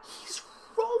 He's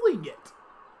rolling it.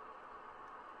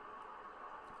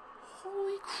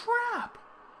 Holy crap.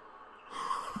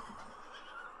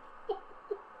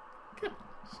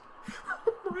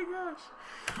 Oh my gosh.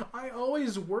 I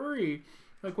always worry.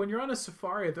 Like when you're on a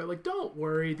safari, they're like, don't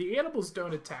worry. The animals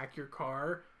don't attack your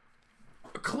car.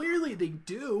 Clearly they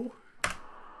do.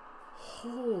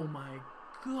 Oh my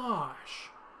gosh.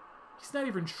 He's not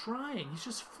even trying. He's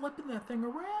just flipping that thing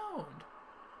around.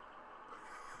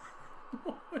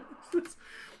 What is this?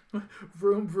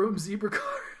 Vroom, vroom, zebra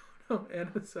car. No,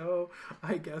 NSO.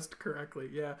 I guessed correctly.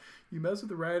 Yeah. You mess with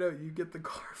the rhino, you get the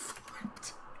car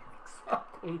flipped.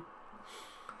 Exactly.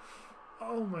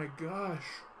 Oh my gosh.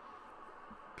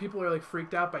 People are like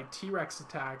freaked out by T-Rex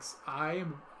attacks.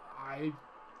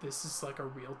 This is like a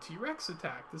real T-Rex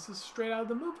attack. This is straight out of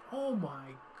the movie. Oh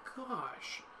my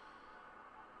gosh.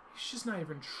 He's just not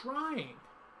even trying.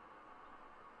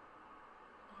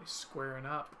 He's squaring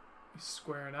up. He's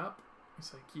squaring up.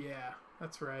 He's like, yeah,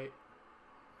 that's right.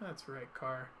 That's right,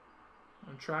 car.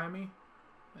 Want to try me?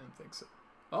 I didn't think so.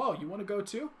 Oh, you want to go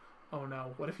too? Oh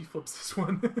no, what if he flips this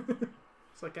one?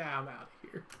 It's like, I'm out of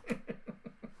here.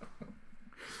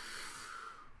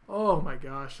 Oh my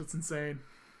gosh, that's insane.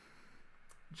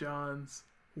 John's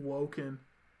woken.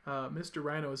 Mr.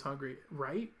 Rhino is hungry,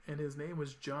 right? And his name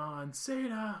was John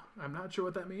Cena. I'm not sure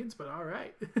what that means, but all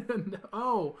right. No.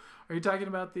 Oh, are you talking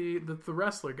about the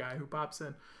wrestler guy who pops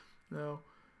in? No.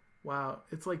 Wow,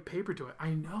 it's like paper to it. I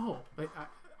know. Like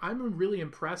I'm really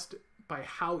impressed by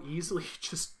how easily he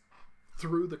just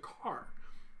threw the car.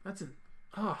 Oh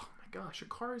my gosh, a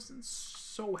car isn't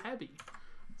so heavy.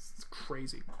 It's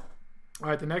crazy. All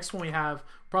right, the next one we have,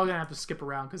 probably going to have to skip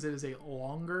around because it is a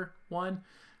longer one.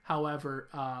 However,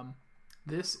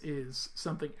 this is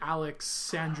something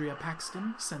Alexandria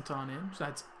Paxton sent on in. So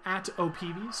that's at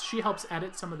OPVs. She helps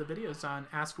edit some of the videos on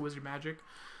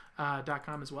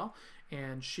AskAWizardMagic.com as well.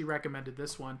 And she recommended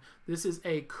this one. This is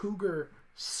a cougar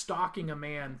stalking a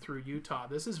man through Utah.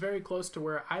 This is very close to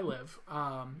where I live.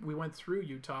 We went through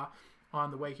Utah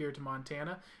on the way here to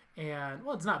Montana. And,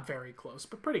 well, it's not very close,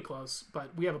 but pretty close.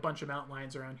 But we have a bunch of mountain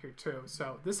lions around here, too.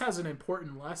 So this has an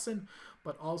important lesson,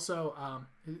 but also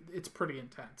it's pretty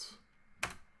intense.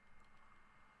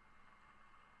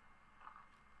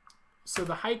 So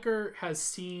the hiker has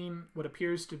seen what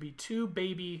appears to be two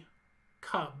baby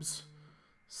cubs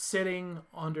sitting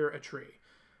under a tree.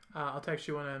 I'll text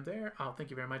you when I'm there. Oh, thank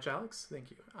you very much, Alex.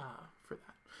 Thank you for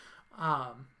that.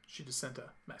 She just sent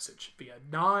a message via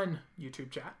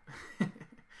non-YouTube chat.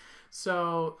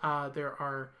 So there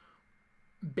are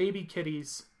baby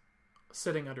kitties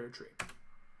sitting under a tree.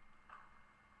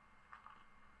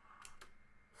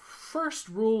 first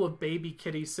rule of baby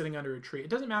kitties sitting under a tree. It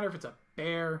doesn't matter if it's a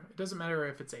bear. It doesn't matter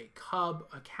if it's a cub,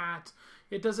 a cat.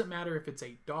 It doesn't matter if it's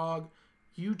a dog.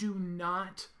 You do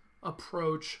not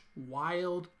approach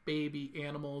wild baby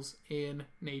animals in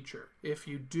nature. If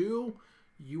you do,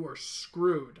 you are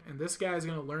screwed. And this guy is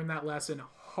going to learn that lesson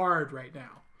hard right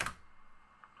now.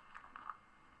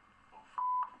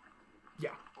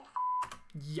 Yeah.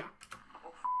 Yeah.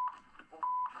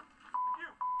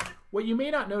 What you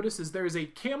may not notice is there is a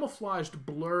camouflaged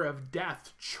blur of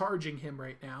death charging him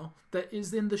right now that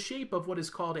is in the shape of what is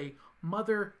called a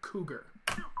mother cougar.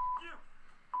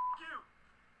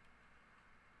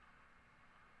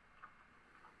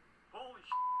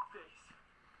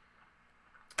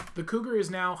 The cougar is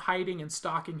now hiding and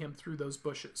stalking him through those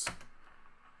bushes.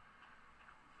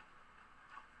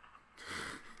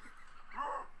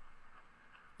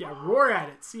 Yeah, roar at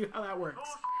it. See how that works.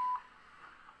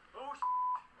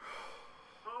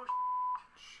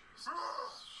 Jesus.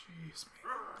 Jeez,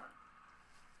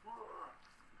 man.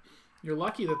 You're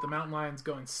lucky that the mountain lion's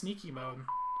going sneaky mode.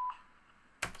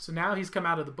 So now he's come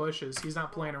out of the bushes. He's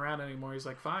not playing around anymore. He's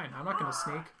like, fine, I'm not going to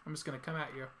sneak. I'm just going to come at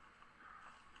you.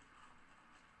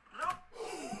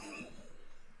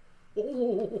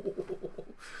 Oh,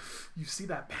 you see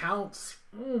that pounce?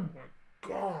 Oh my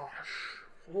gosh.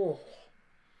 Oh.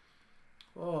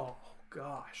 Oh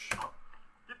gosh.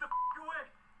 Get the away.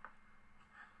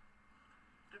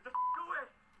 Get the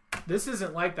away. This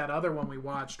isn't like that other one we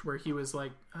watched where he was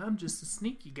like, I'm just a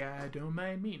sneaky guy, don't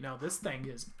mind me. No, this thing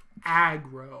is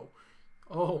aggro.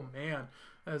 Oh man.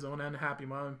 That is one unhappy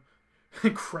mom.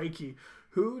 Crikey.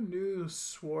 Who knew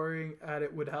swearing at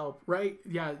it would help? Right?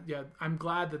 Yeah. I'm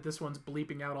glad that this one's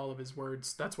bleeping out all of his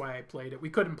words. That's why I played it. We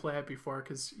couldn't play it before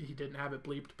because he didn't have it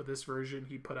bleeped, but this version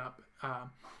he put up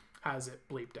has it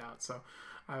bleeped out. So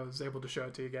I was able to show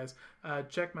it to you guys.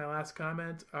 Check my last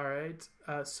comment. All right.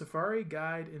 Safari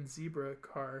guide in zebra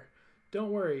car.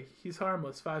 Don't worry. He's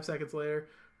harmless. 5 seconds later,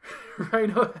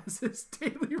 Rhino has his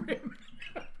daily rim.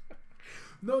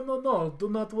 No. Do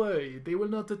not worry. They will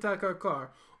not attack our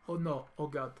car. Oh no, oh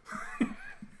god.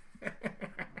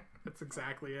 That's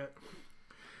exactly it.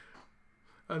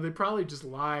 They probably just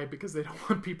lie because they don't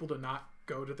want people to not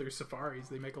go to their safaris.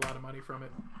 They make a lot of money from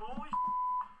it. Holy.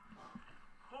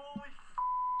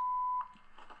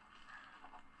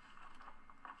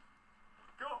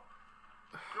 Go.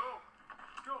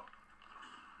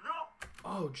 No.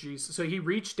 Oh jeez. So he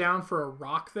reached down for a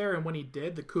rock there, and when he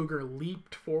did, the cougar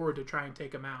leaped forward to try and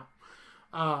take him out.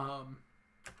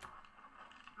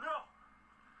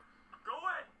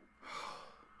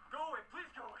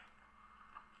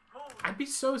 I'd be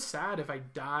so sad if I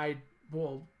died.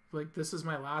 Well, like, this is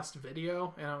my last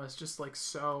video, and I was just, like,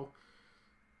 so,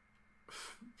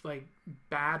 like,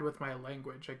 bad with my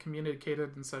language. I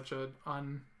communicated in such an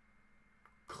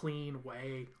unclean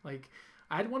way. Like,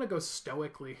 I'd want to go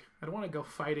stoically. I'd want to go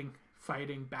fighting,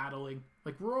 battling,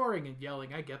 like, roaring and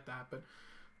yelling. I get that, but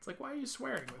it's like, why are you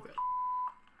swearing with it?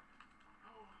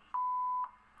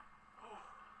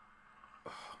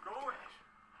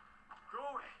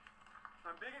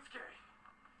 Big and scary.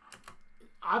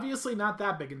 Obviously not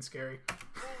that big and scary.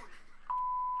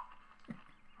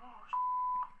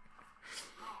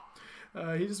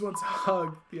 He just wants a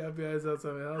hug. The FBI is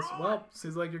outside my house. Well,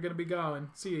 seems like you're going to be going.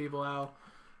 See you, Evil Owl.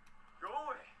 Go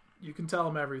away. You can tell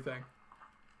him everything.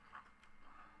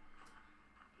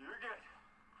 You're good.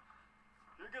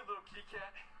 You're a good little kitty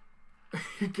cat.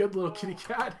 Good little kitty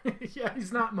cat. Yeah,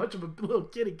 he's not much of a little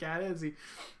kitty cat, is he?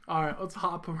 All right, let's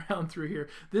hop around through here.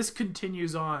 This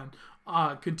continues on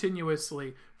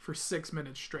continuously for 6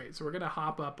 minutes straight. So we're going to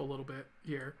hop up a little bit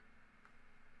here.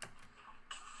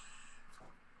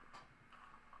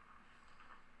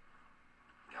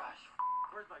 Gosh,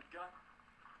 where's my gun?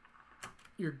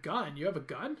 Your gun? You have a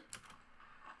gun?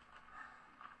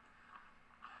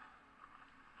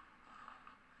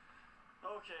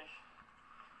 Okay.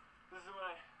 This is when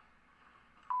I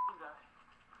die.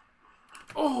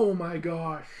 Oh my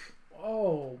gosh.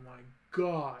 Oh my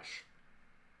gosh.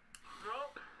 No.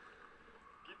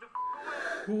 Get the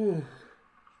away. Ooh.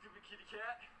 Stupid kitty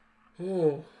cat.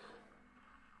 Oh.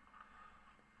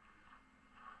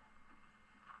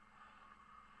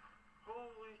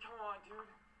 Holy, come on,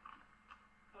 dude.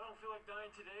 I don't feel like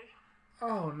dying today.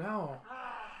 Oh no. Ah.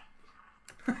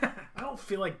 I don't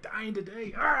feel like dying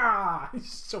today. Ah!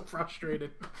 He's so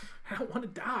frustrated. I don't want to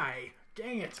die.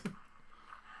 Dang it.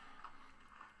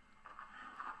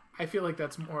 I feel like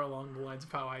that's more along the lines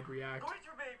of how I'd react. Go eat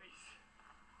your babies.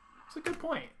 It's a good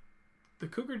point. The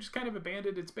cougar just kind of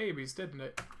abandoned its babies, didn't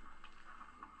it?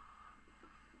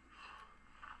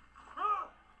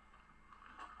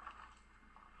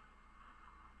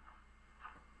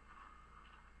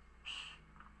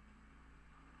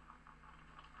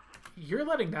 You're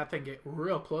letting that thing get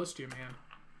real close to you, man.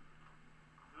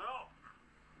 No.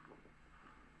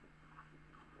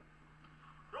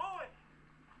 Go away.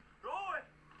 Go away.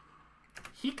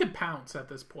 He could pounce at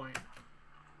this point.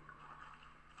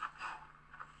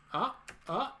 I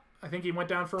think he went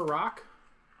down for a rock.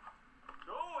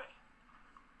 Go away.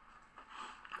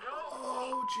 No.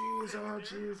 Oh, jeez. Oh,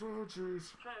 jeez. Oh,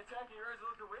 jeez. Trying to attack you, yours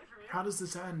look away from you. How does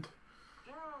this end?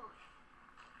 Dude.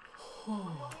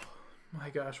 Oh, my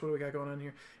gosh. What do we got going on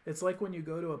here? It's like when you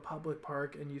go to a public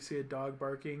park and you see a dog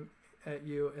barking at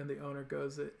you and the owner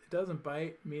goes, it doesn't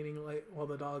bite, meaning like while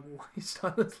the dog lays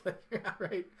on his leg. Yeah,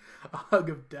 right. A hug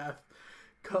of death.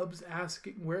 Cubs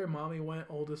asking where mommy went,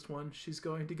 oldest one. She's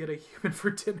going to get a human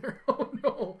for dinner. Oh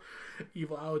no.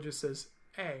 Evilologist says,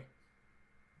 hey,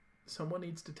 someone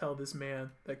needs to tell this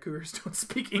man that cougars don't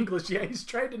speak English. Yeah, he's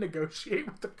trying to negotiate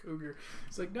with the cougar.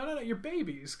 He's like, no, you're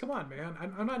babies. Come on, man.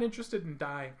 I'm not interested in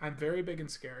dying. I'm very big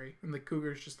and scary. And the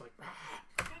cougar's just like, ah.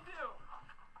 What can you do?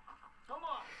 Come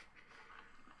on.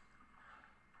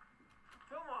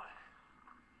 Come on.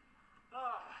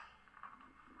 Oh.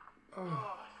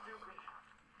 Oh, stupid.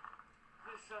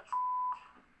 This sucks.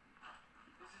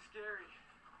 This is scary.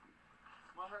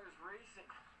 My heart is racing.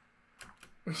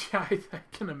 Yeah, I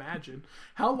can imagine.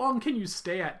 How long can you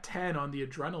stay at 10 on the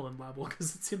adrenaline level?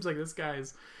 Because it seems like this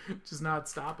guy's just not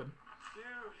stopping. Dude.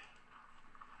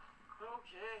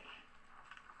 Okay.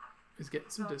 He's getting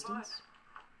some Not distance. fun.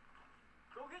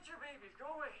 Go get your babies. Go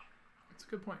away. That's a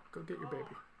good point. Go get your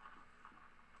baby.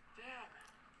 Damn.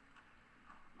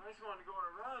 I just wanted to go on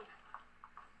a run.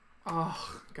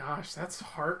 Oh, gosh, that's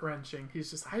heart-wrenching.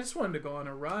 I just wanted to go on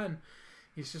a run.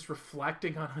 He's just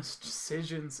reflecting on his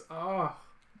decisions. Oh,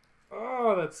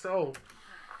 that's so...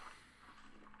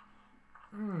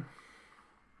 Come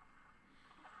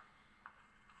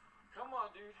on,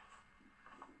 dude.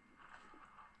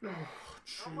 Oh,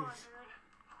 Come on, jeez. dude.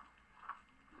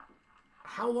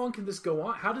 How long can this go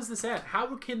on? How does this end?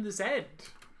 How can this end?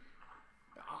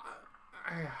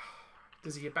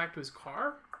 Does he get back to his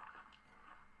car?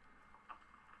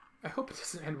 I hope it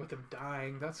doesn't end with him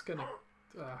dying. That's gonna...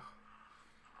 Go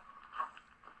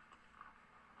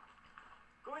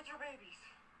get your babies.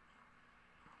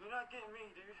 You're not getting me,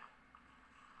 dude.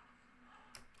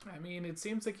 I mean, it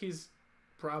seems like he's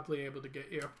probably able to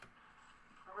get you. I'm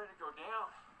ready to go down.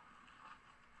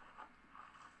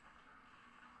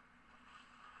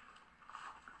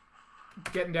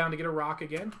 Getting down to get a rock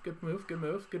again. Good move, good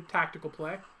move. Good tactical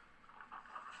play.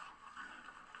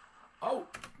 Oh,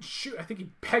 shoot. I think he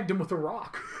pegged him with a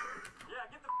rock. Yeah,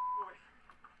 get the away.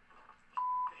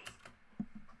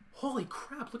 Holy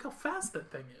crap, look how fast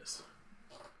that thing is.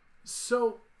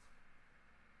 So,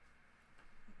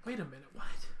 wait a minute, what?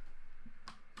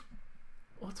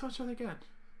 Let's watch that again.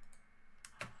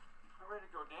 I'm ready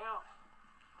to go down.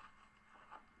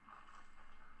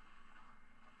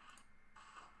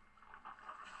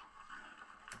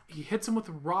 He hits him with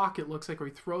a rock, it looks like, or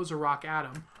he throws a rock at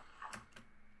him.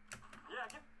 Yeah,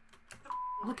 get the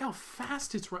Look how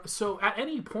fast it's... So, at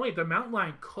any point, the mountain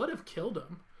lion could have killed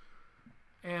him.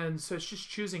 And so it's just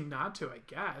choosing not to, I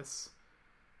guess.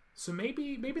 So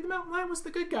maybe the mountain lion was the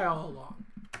good guy all along.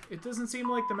 It doesn't seem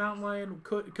like the mountain lion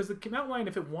could... Because the mountain lion,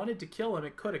 if it wanted to kill him,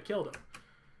 it could have killed him.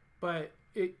 But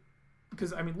it...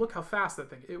 Because, I mean, look how fast that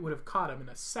thing... It would have caught him in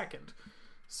a second.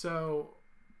 So...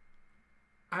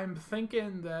 I'm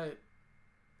thinking that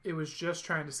it was just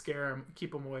trying to scare him,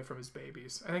 keep him away from his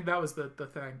babies. I think that was the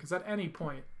thing. Because at any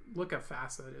point, look how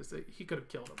fast that is. That he could have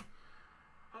killed him.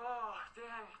 Oh, damn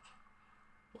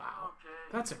it. Wow. Okay.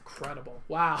 That's incredible.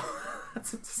 Wow.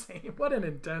 That's insane. What an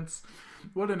intense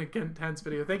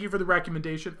video. Thank you for the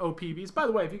recommendation, OPVs. By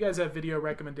the way, if you guys have video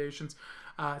recommendations,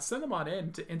 send them on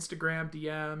in to Instagram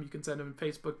DM. You can send them in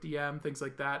Facebook DM, things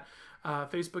like that.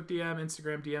 Facebook DM,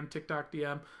 Instagram DM, TikTok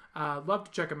DM. Love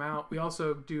to check them out. We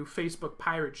also do Facebook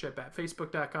pirate ship at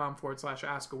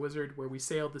facebook.com/askawizard, where we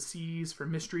sail the seas for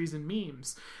mysteries and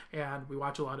memes. And we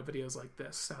watch a lot of videos like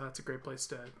this. So that's a great place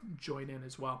to join in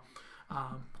as well.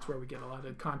 It's where we get a lot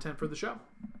of content for the show.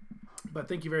 But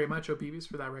thank you very much, OPVs,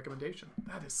 for that recommendation.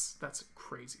 That's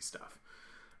crazy stuff.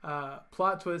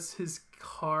 Plot twist, his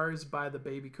car's by the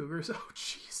baby cougars. Oh,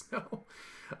 jeez, no.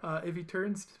 If he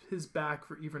turns his back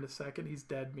for even a second, he's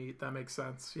dead meat. That makes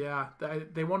sense. Yeah,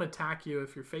 they won't attack you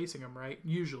if you're facing them, right?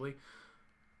 Usually.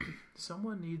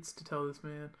 Someone needs to tell this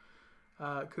man,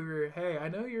 cougar, hey, I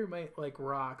know you might like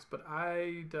rocks, but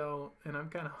I don't, and I'm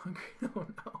kind of hungry. Oh,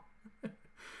 no.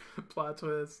 Plot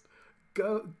twist.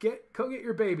 Go get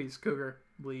your babies, cougar.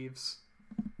 Leaves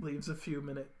a few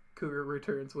minute. Cougar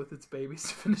returns with its babies to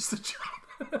finish the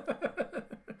job.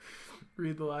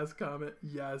 Read the last comment.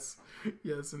 Yes,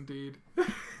 indeed.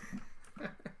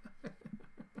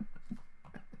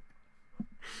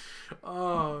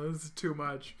 Oh, this is too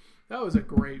much. That was a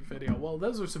great video. Well,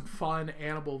 those are some fun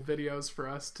animal videos for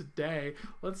us today.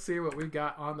 Let's see what we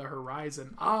got on the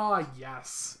horizon. Ah,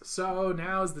 yes. So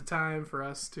now is the time for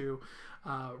us to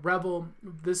revel.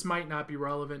 This might not be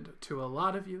relevant to a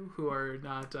lot of you who are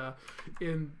not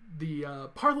in the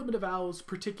Parliament of Owls,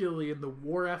 particularly in the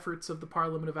war efforts of the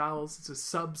Parliament of Owls. It's a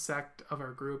subsect of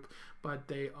our group, but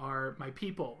they are my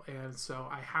people, and so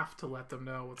I have to let them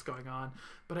know what's going on.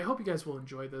 But I hope you guys will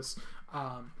enjoy this.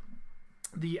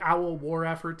 The Owl war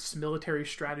efforts, military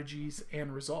strategies,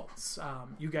 and results.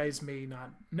 You guys may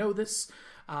not know this,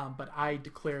 but I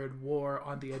declared war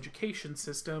on the education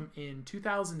system in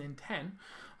 2010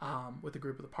 with a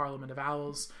group of the Parliament of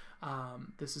Owls.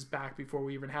 This is back before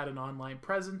we even had an online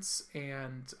presence,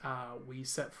 and we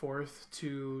set forth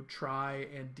to try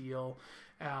and deal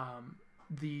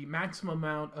the maximum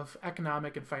amount of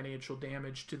economic and financial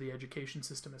damage to the education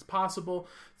system as possible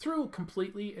through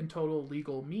completely and total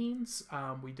legal means.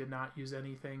 We did not use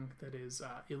anything that is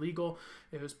illegal.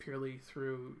 It was purely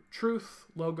through truth,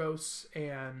 logos,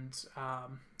 and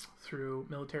through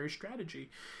military strategy.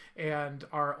 And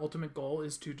our ultimate goal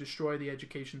is to destroy the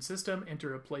education system and to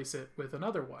replace it with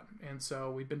another one. And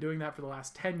so we've been doing that for the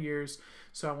last 10 years.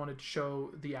 So I wanted to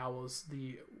show the Owls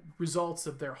the results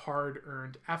of their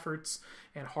hard-earned efforts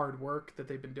and hard work that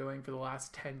they've been doing for the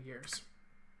last 10 years.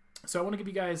 So I want to give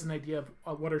you guys an idea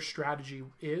of what our strategy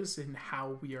is and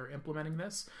how we are implementing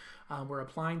this. We're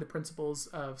applying the principles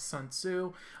of Sun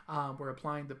Tzu. We're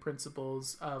applying the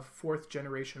principles of fourth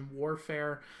generation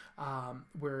warfare.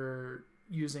 We're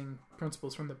using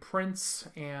principles from the Prince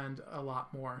and a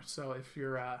lot more. So if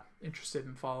you're interested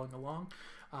in following along,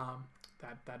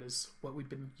 that is what we've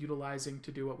been utilizing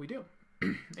to do what we do.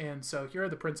 And so here are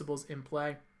the principles in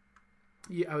play.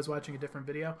 I was watching a different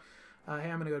video. Hey,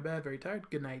 I'm going to go to bed. Very tired.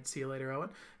 Good night. See you later, Owen.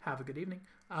 Have a good evening.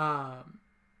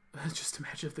 Just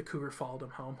imagine if the cougar followed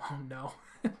him home. Oh, no.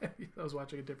 I was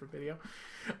watching a different video.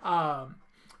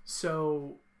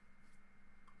 So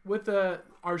with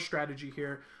our strategy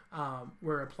here,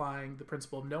 we're applying the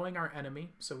principle of knowing our enemy.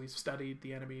 So we've studied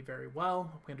the enemy very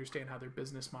well. We understand how their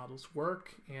business models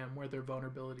work and where their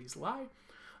vulnerabilities lie.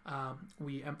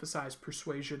 We emphasize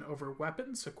persuasion over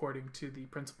weapons according to the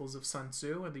principles of Sun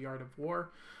Tzu and the art of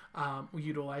war. We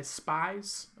utilize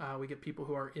spies. We get people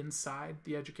who are inside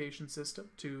the education system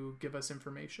to give us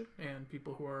information, and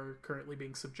people who are currently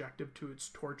being subjected to its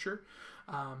torture.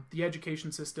 The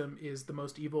education system is the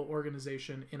most evil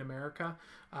organization in America.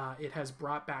 It has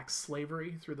brought back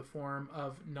slavery through the form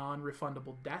of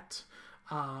non-refundable debt.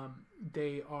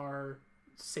 They are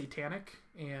satanic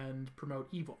and promote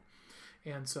evil.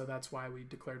 And so that's why we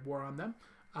declared war on them.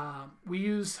 We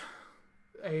use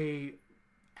a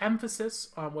emphasis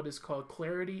on what is called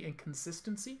clarity and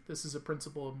consistency. This is a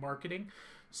principle of marketing.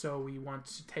 So we want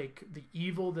to take the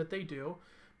evil that they do,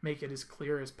 make it as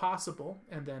clear as possible,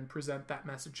 and then present that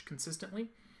message consistently.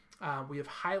 We have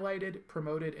highlighted,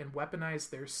 promoted, and weaponized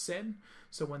their sin.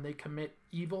 So when they commit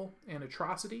evil and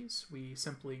atrocities, we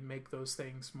simply make those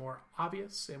things more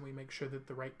obvious, and we make sure that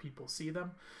the right people see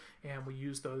them, and we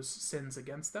use those sins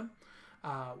against them.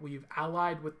 We've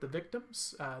allied with the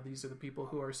victims. These are the people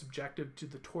who are subjected to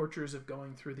the tortures of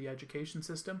going through the education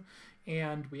system.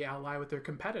 And we ally with their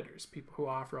competitors, people who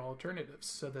offer alternatives,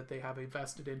 so that they have a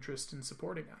vested interest in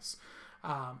supporting us.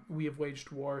 We have waged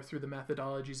war through the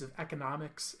methodologies of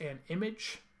economics and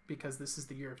image, because this is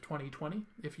the year of 2020.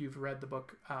 If you've read the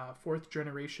book Fourth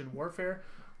Generation Warfare,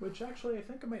 which actually I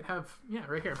think I might have,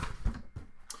 right here.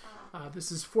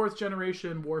 This is Fourth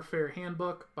Generation Warfare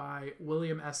Handbook by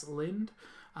William S. Lind.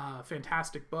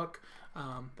 Fantastic book.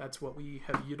 That's what we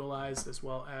have utilized, as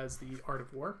well as the Art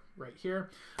of War right here.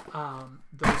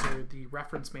 Those are the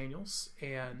reference manuals,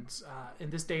 and in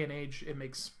this day and age, it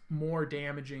makes more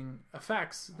damaging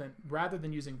effects rather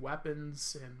than using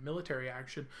weapons and military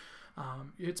action.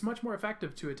 It's much more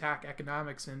effective to attack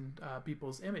economics and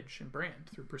people's image and brand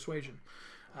through persuasion.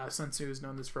 Sun Tzu has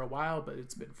known this for a while, but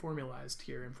it's been formalized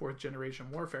here in Fourth Generation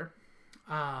Warfare.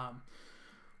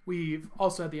 We've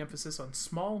also had the emphasis on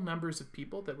small numbers of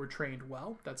people that were trained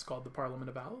well. That's called the Parliament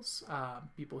of Owls.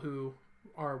 People who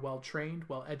are well-trained,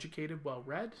 well-educated,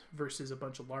 well-read, versus a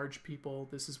bunch of large people.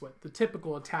 This is what the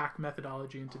typical attack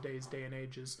methodology in today's day and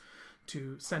age is,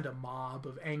 to send a mob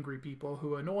of angry people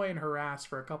who annoy and harass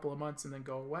for a couple of months and then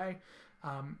go away.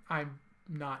 I'm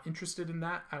not interested in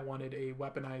that. I wanted a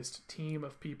weaponized team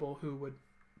of people who would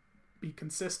be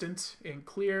consistent and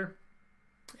clear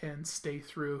and stay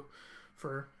through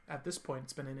for, at this point,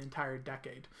 it's been an entire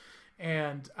decade.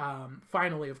 And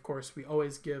finally, of course, we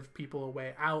always give people a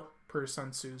way out, per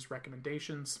Sun Tzu's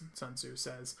recommendations. Sun Tzu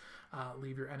says,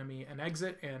 leave your enemy an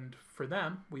exit, and for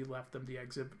them, we left them the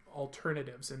exit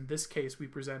alternatives. In this case, we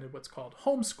presented what's called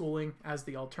homeschooling as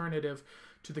the alternative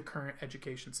to the current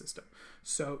education system.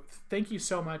 So thank you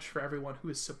so much for everyone who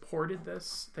has supported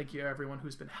this. Thank you everyone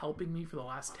who's been helping me for the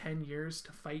last 10 years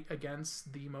to fight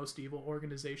against the most evil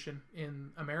organization in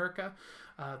America,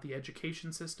 the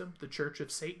education system, the Church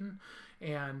of Satan,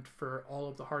 and for all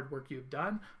of the hard work you've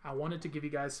done. I wanted to give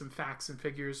you guys some facts and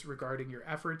figures regarding your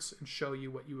efforts and show you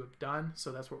what you have done.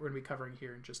 So that's what we're going to be covering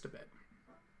here in just a bit.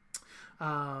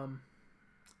 I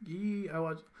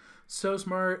was so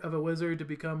smart of a wizard to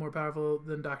become more powerful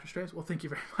than Dr. Strange. Well, thank you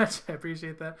very much. I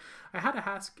appreciate that. I had a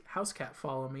house cat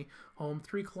follow me home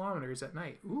 3 kilometers at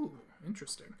night. Ooh,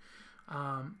 interesting.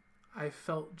 I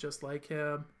felt just like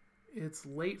him. It's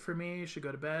late for me. Should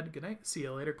go to bed. Good night. See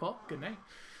you later, Cole. Good night.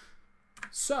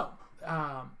 So,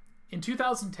 in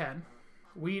 2010,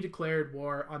 we declared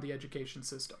war on the education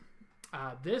system.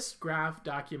 This graph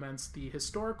documents the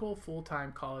historical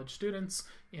full-time college students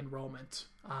enrollment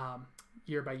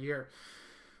year by year.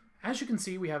 As you can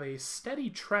see, we have a steady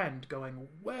trend going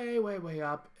way, way, way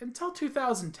up until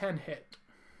 2010 hit.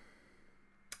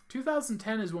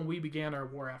 2010 is when we began our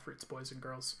war efforts, boys and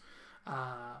girls.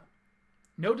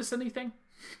 Notice anything?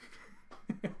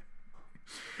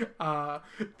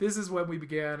 This is when we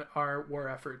began our war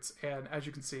efforts, and as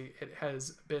you can see, it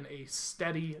has been a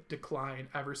steady decline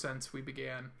ever since we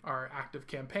began our active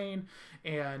campaign.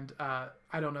 And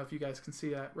I don't know if you guys can see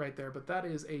that right there, but that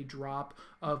is a drop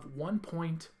of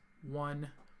 1.1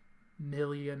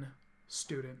 million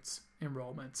students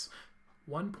enrollments.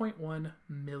 1.1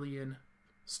 million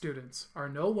students are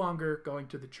no longer going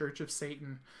to the Church of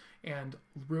Satan and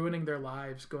ruining their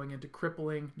lives, going into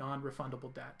crippling,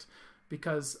 non-refundable debt,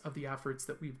 because of the efforts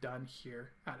that we've done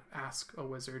here at Ask a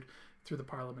Wizard through the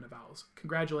Parliament of Owls.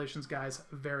 Congratulations, guys.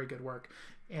 Very good work.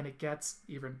 And it gets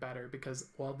even better, because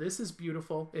while this is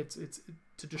beautiful, it's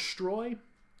to destroy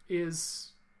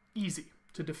is easy.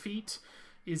 To defeat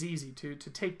is easy. To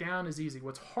take down is easy.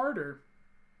 What's harder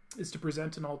is to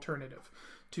present an alternative,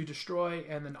 to destroy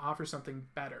and then offer something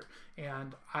better.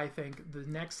 And I think the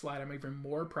next slide, I'm even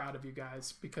more proud of you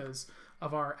guys because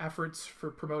of our efforts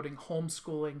for promoting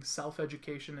homeschooling,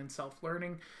 self-education, and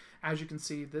self-learning. As you can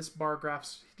see, this bar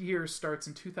graph here starts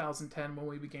in 2010 when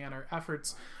we began our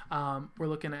efforts. We're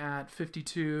looking at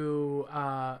 52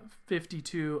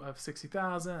 of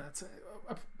 60,000. That's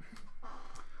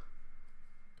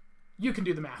you can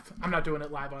do the math. I'm not doing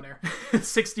it live on air.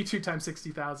 62 times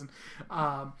 60,000.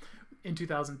 In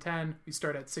 2010, we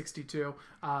start at 62.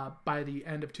 By the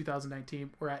end of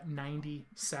 2019, we're at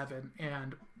 97.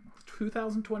 And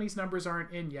 2020's numbers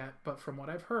aren't in yet, but from what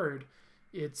I've heard,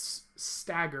 it's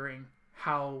staggering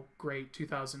how great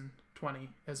 2020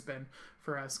 has been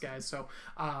for us guys. So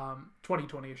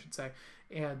 2020, I should say.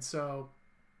 And so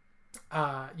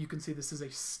you can see this is a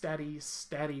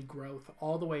steady growth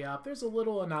all the way up. There's a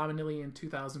little anomaly in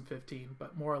 2015,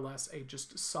 but more or less a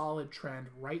just solid trend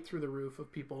right through the roof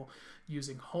of people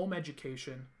using home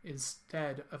education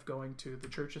instead of going to the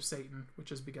Church of Satan, which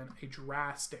has begun a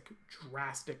drastic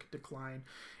decline.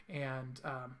 And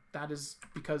that is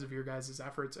because of your guys'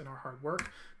 efforts and our hard work.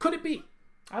 Could it be?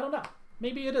 I don't know.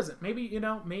 Maybe it isn't. Maybe,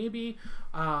 maybe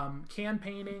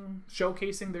campaigning,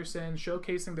 showcasing their sin,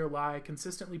 showcasing their lie,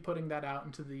 consistently putting that out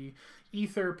into the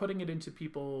ether, putting it into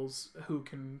people's who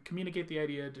can communicate the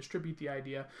idea, distribute the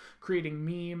idea, creating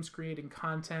memes, creating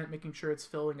content, making sure it's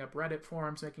filling up Reddit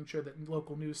forums, making sure that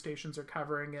local news stations are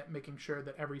covering it, making sure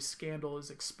that every scandal is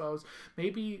exposed.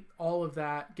 Maybe all of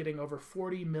that, getting over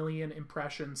 40 million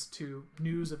impressions to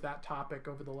news of that topic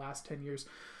over the last 10 years.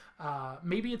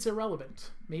 Maybe it's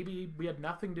irrelevant. Maybe we had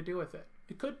nothing to do with it.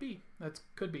 It could be. That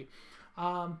could be.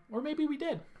 Or maybe we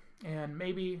did. And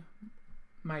maybe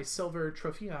my silver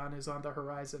tropheon is on the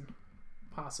horizon.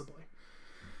 Possibly.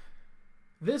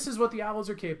 This is what the Owls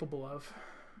are capable of.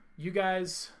 You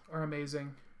guys are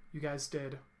amazing. You guys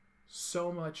did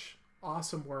so much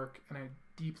awesome work, and I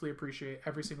deeply appreciate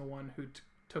every single one who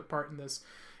took part in this.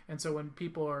 And so when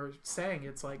people are saying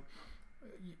it's like,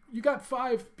 you got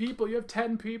 5 people, you have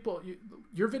 10 people,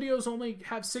 your videos only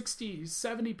have 60,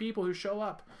 70 people who show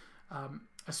up.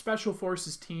 A special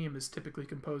forces team is typically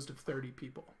composed of 30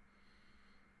 people.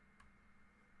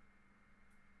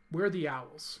 We're the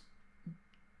Owls.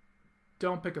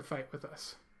 Don't pick a fight with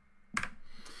us.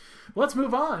 Let's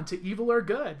move on to Evil or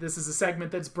Good. This is a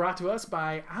segment that's brought to us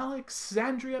by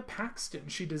Alexandria Paxton.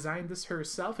 She designed this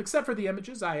herself, except for the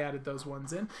images. I added those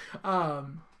ones in.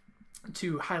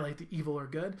 to highlight the evil or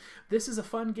good. This is a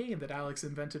fun game that Alex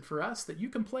invented for us that you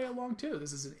can play along too.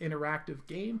 This is an interactive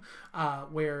game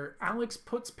where Alex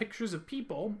puts pictures of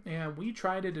people and we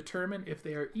try to determine if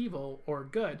they are evil or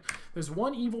good. There's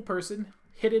one evil person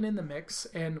hidden in the mix,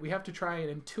 and we have to try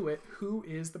and intuit who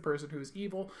is the person who is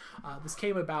evil. This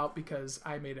came about because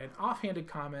I made an offhanded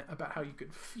comment about how you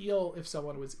could feel if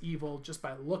someone was evil just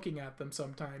by looking at them.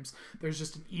 Sometimes there's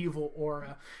just an evil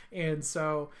aura, and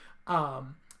so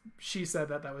she said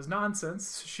that that was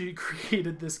nonsense. She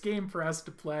created this game for us to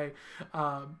play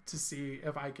to see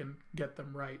if I can get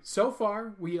them right. So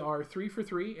far, we are 3 for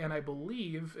 3, and I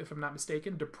believe, if I'm not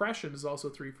mistaken, Depression is also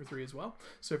 3 for 3 as well.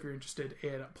 So if you're interested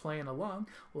in playing along,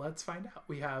 let's find out.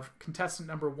 We have contestant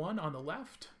number 1 on the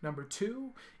left, number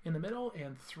 2 in the middle,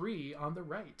 and 3 on the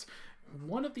right.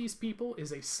 One of these people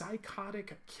is a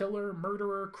psychotic killer,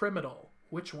 murderer, criminal.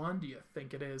 Which one do you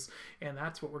think it is? And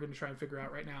that's what we're going to try and figure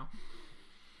out right now.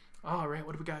 All right,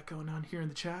 what do we got going on here in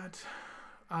the chat?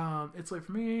 It's late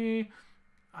for me.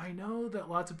 I know that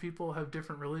lots of people have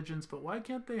different religions, but why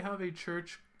can't they have a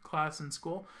church class in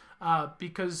school?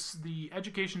 Because the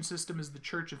education system is the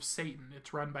Church of Satan.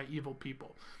 It's run by evil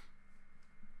people.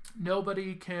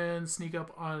 Nobody can sneak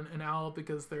up on an owl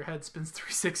because their head spins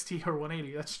 360 or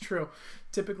 180. That's true.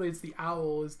 Typically, it's the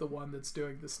owl is the one that's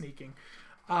doing the sneaking.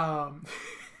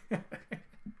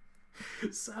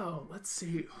 So let's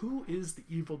see, who is the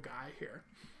evil guy here?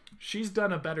 She's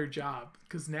done a better job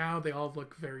because now they all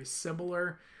look very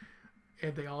similar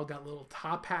and they all got little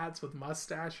top hats with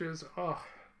mustaches. Oh,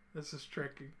 this is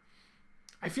tricky.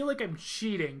 I feel like I'm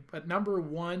cheating, but number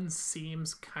 1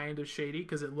 seems kind of shady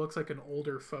because it looks like an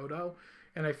older photo,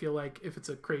 and I feel like if it's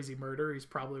a crazy murder, he's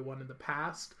probably one in the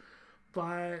past.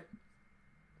 But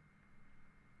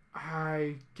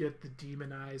I get the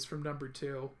demon eyes from number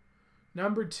 2.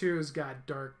 Number 2's got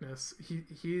darkness.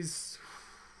 He's...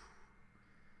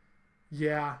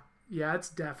 Yeah, it's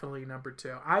definitely number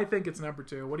 2. I think it's number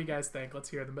 2. What do you guys think? Let's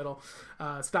hear the middle.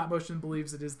 Stop Motion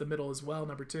believes it is the middle as well,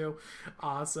 number 2.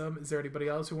 Awesome. Is there anybody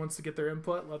else who wants to get their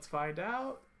input? Let's find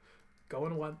out.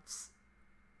 Going once.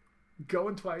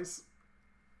 Going twice.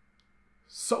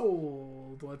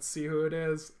 Sold. Let's see who it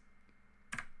is.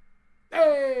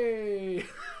 Hey!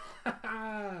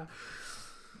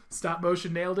 Stop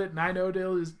Motion nailed it, and I know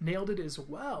nailed it as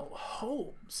well.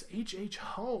 Holmes, H.H.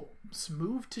 Holmes,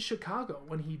 moved to Chicago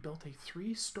when he built a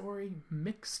 3-story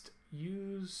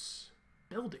mixed-use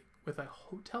building with a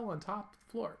hotel on top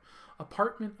floor,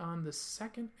 apartment on the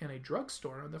second, and a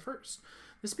drugstore on the first.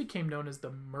 This became known as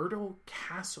the Myrtle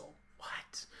Castle.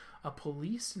 What? A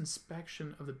police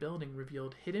inspection of the building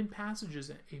revealed hidden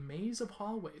passages, a maze of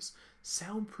hallways,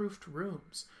 soundproofed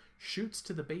rooms, chutes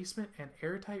to the basement, and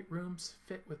airtight rooms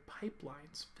fit with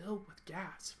pipelines filled with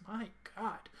gas. My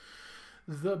God.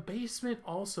 The basement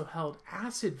also held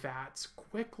acid vats,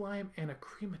 quicklime, and a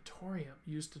crematorium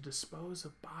used to dispose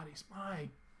of bodies. My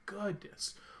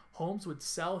goodness. Holmes would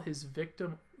sell his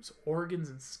victims' organs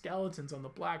and skeletons on the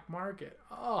black market.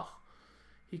 Oh.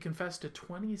 He confessed to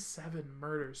 27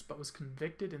 murders, but was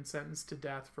convicted and sentenced to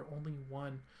death for only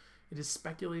 1. It is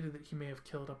speculated that he may have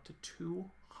killed up to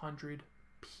 200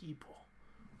 people.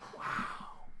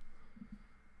 Wow.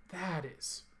 That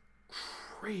is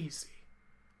crazy.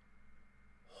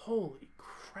 Holy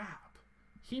crap.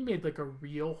 He made like a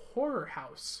real horror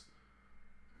house.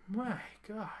 My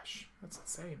gosh. That's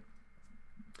insane.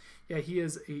 Yeah, he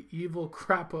is a evil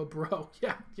crappo bro.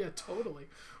 Yeah, totally.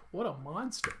 What a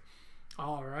monster.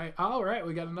 All right.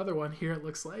 We got another one here, it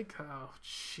looks like. Oh,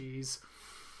 jeez.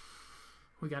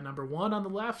 We got number 1 on the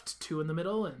left, 2 in the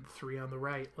middle, and 3 on the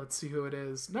right. Let's see who it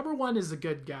is. Number 1 is a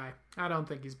good guy. I don't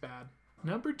think he's bad.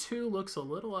 Number 2 looks a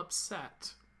little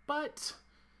upset, but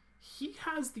he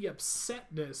has the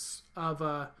upsetness of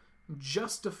a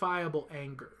justifiable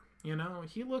anger. You know,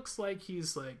 he looks like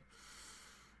he's like,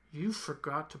 you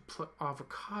forgot to put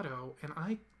avocado, and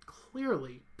I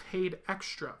clearly paid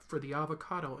extra for the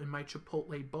avocado in my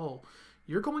Chipotle bowl.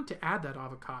 You're going to add that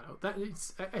avocado.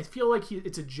 I feel like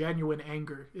it's a genuine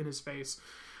anger in his face.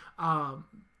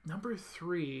 Number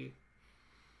 3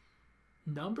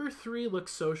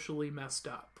 looks socially messed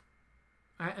up.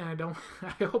 I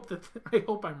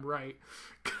hope I'm right,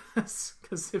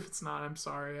 because if it's not, I'm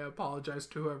sorry. I apologize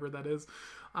to whoever that is.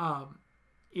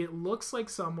 It looks like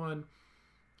someone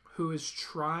who is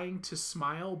trying to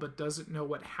smile but doesn't know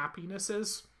what happiness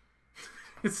is.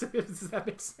 Does that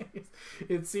make sense?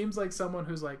 It seems like someone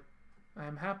who's like,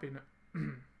 I'm happy now.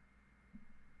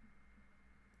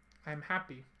 I'm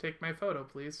happy. Take my photo,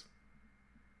 please.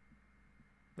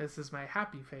 This is my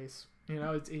happy face. You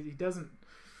know,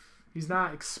 he's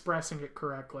not expressing it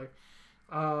correctly.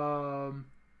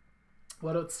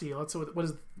 Let's see.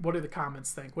 What do the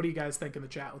comments think? What do you guys think in the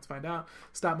chat? Let's find out.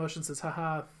 Stop motion says,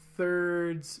 haha,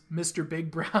 thirds, Mr.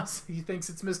 Big Brows. He thinks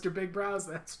it's Mr. Big Brows.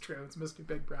 That's true. It's Mr.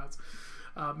 Big Brows.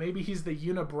 Maybe he's the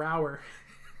unibrower.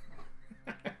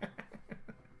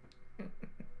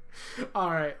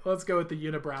 All right, let's go with the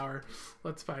unibrower.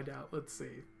 Let's find out. Let's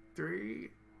see. 3,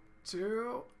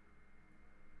 2.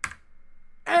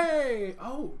 Hey!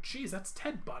 Oh, geez, that's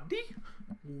Ted Bundy?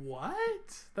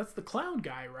 What? That's the clown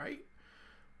guy, right?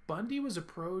 Bundy would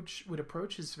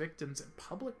approach his victims in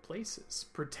public places,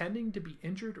 pretending to be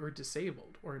injured or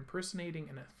disabled, or impersonating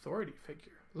an authority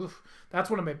figure. Oof, that's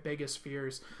one of my biggest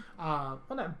fears. Well,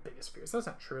 not biggest fears. That's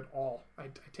not true at all. I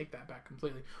take that back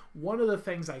completely. One of the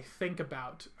things I think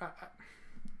about,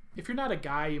 if you're not a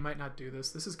guy, you might not do this.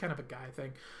 This is kind of a guy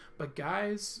thing. But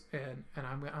guys, and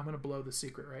I'm going to blow the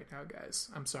secret right now, guys.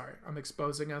 I'm sorry. I'm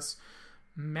exposing us.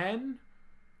 Men,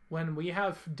 when we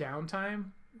have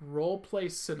downtime, role play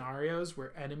scenarios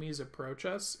where enemies approach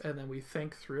us, and then we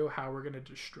think through how we're going to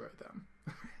destroy them.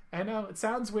 I know, it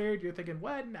sounds weird. You're thinking,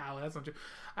 what? No, that's not true.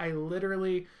 I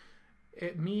literally,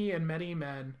 me and many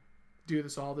men do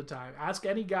this all the time. Ask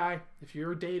any guy, if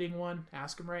you're dating one,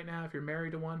 ask him right now. If you're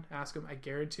married to one, ask him. I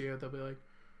guarantee you, they'll be like,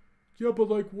 yeah, but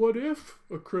like, what if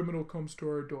a criminal comes to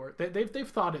our door? They've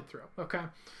thought it through, okay?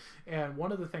 And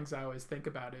one of the things I always think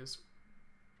about is,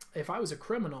 if I was a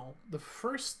criminal, the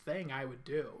first thing I would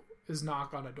do is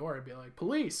knock on a door and be like,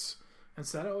 police. And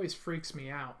so that always freaks me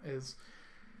out, is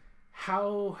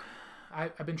how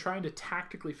I've been trying to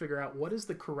tactically figure out what is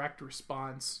the correct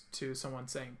response to someone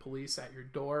saying police at your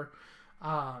door.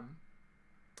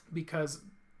 Because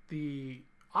the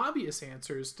obvious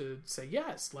answer is to say,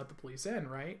 yes, let the police in,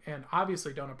 right? And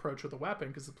obviously don't approach with a weapon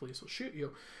because the police will shoot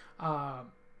you.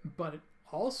 But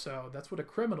also, that's what a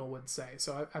criminal would say.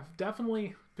 So I've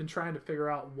definitely been trying to figure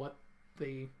out what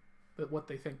they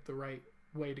think the right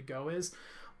way to go is.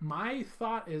 My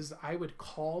thought is I would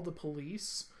call the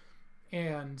police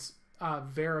and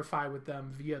verify with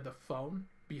them via the phone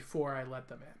before I let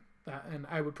them in. And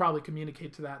I would probably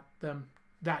communicate to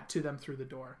that to them through the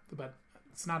door. But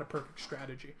it's not a perfect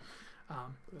strategy.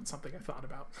 That's something I thought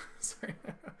about. Sorry.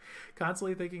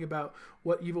 Constantly thinking about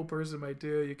what evil person might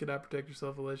do. You cannot protect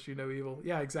yourself unless you know evil.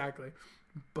 Yeah, exactly.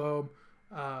 Boom.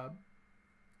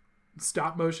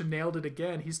 Stop motion nailed it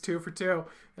again. He's 2 for 2.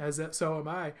 So am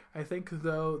I. I think,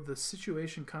 though, the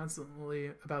situation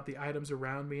constantly about the items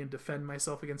around me and defend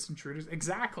myself against intruders.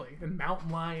 Exactly. And mountain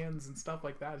lions and stuff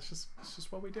like that. It's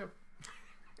just what we do.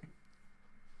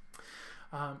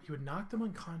 He would knock them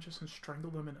unconscious and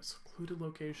strangle them in a secluded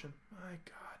location. My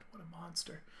God, what a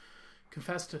monster.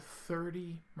 Confessed to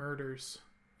 30 murders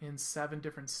in 7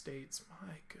 different states.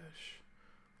 My gosh.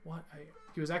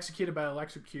 He was executed by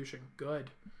electrocution.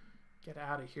 Good. Get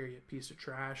out of here, you piece of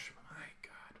trash. My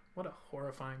God, what a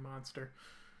horrifying monster.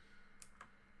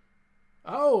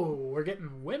 Oh, we're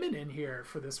getting women in here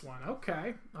for this one.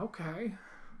 Okay.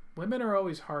 Women are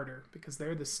always harder because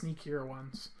they're the sneakier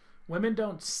ones. Women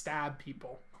don't stab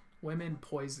people. Women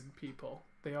poison people.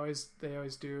 They always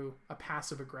do a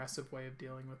passive-aggressive way of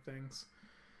dealing with things.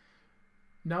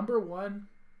 Number 1,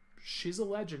 she's a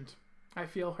legend. I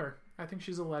feel her. I think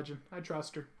she's a legend. I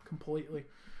trust her completely.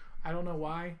 I don't know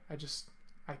why.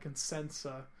 I can sense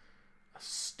a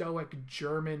stoic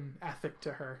German ethic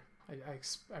to her.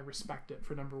 I respect it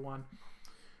for number 1.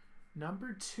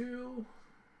 Number 2,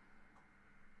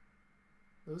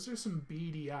 those are some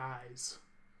beady eyes.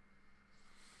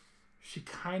 She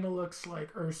kind of looks like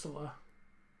Ursula.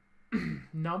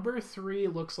 Number 3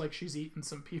 looks like she's eaten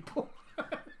some people.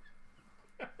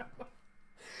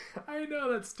 I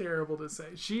know that's terrible to say.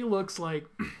 She looks like...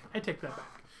 I take that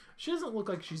back. She doesn't look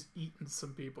like she's eaten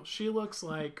some people. She looks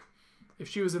like if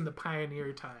she was in the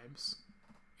pioneer times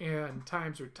and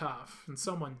times were tough and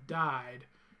someone died,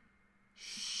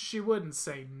 she wouldn't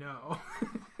say no.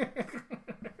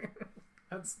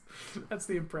 That's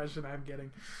the impression I'm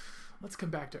getting. Let's come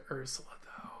back to Ursula,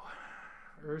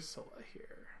 though. Ursula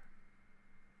here.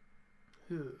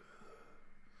 Ooh.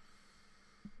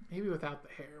 Maybe without the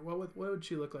hair. What would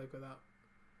she look like without?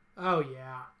 Oh,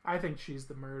 yeah. I think she's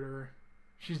the murderer.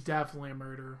 She's definitely a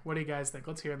murderer. What do you guys think?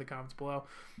 Let's hear in the comments below.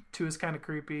 2 is kind of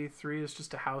creepy. 3 is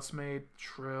just a housemaid.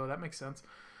 True. That makes sense.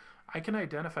 I can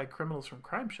identify criminals from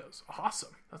crime shows.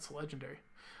 Awesome. That's legendary.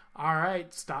 All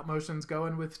right. Stop motion's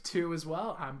going with 2 as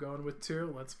well. I'm going with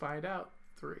 2. Let's find out.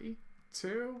 3,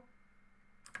 2.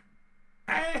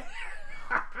 Hey!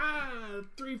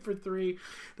 3 for 3.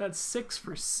 That's 6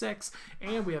 for 6.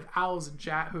 And we have owls in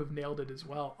chat who have nailed it as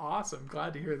well. Awesome.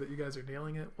 Glad to hear that you guys are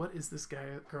nailing it. What is this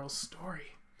girl's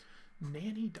story?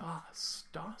 Nanny Doss.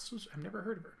 I've never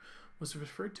heard of her. was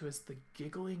referred to as the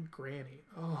Giggling Granny.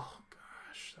 Oh,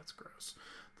 gosh, that's gross.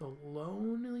 The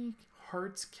Lonely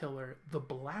Hearts Killer, the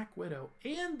Black Widow,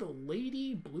 and the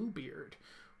Lady Bluebeard.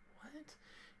 What?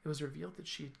 It was revealed that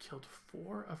she had killed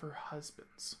 4 of her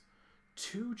husbands,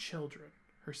 2 children,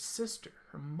 her sister,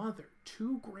 her mother,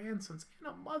 2 grandsons,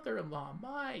 and a mother-in-law.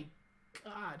 My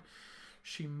God.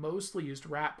 She mostly used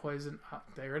rat poison.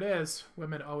 There it is.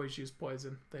 Women always use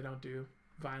poison. They don't do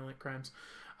violent crimes.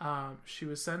 She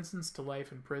was sentenced to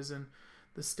life in prison.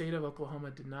 The state of Oklahoma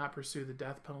did not pursue the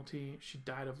death penalty. She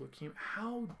died of leukemia.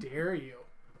 How dare you?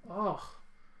 Oh,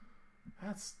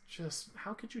 that's just...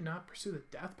 How could you not pursue the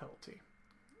death penalty?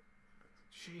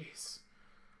 Jeez.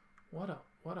 What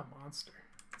a monster.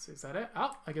 Let's see, is that it?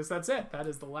 Oh, I guess that's it. That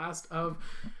is the last of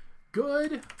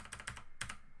Good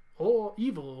or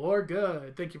Evil or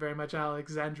Good. Thank you very much,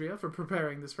 Alexandria, for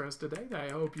preparing this for us today. I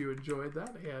hope you enjoyed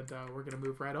that. And we're going to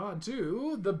move right on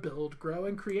to the Build, Grow,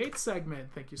 and Create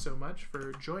segment. Thank you so much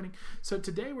for joining. So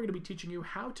today we're going to be teaching you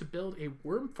how to build a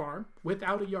worm farm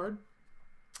without a yard.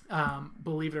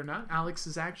 Believe it or not, Alex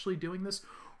is actually doing this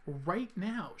right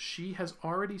now. She has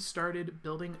already started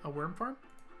building a worm farm.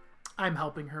 I'm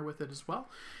helping her with it as well.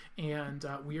 And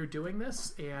we are doing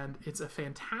this, and it's a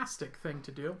fantastic thing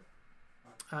to do.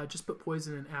 Just put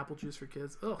poison in apple juice for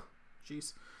kids. Oh,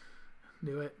 jeez.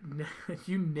 Knew it.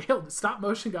 You nailed it. Stop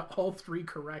motion got all 3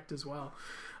 correct as well.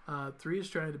 3 is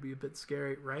trying to be a bit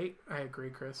scary, right? I agree,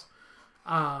 Chris.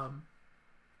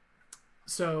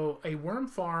 So a worm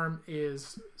farm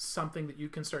is something that you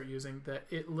can start using that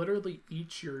it literally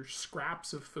eats your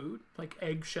scraps of food, like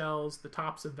eggshells, the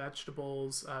tops of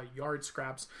vegetables, yard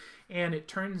scraps, and it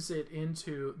turns it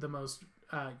into the most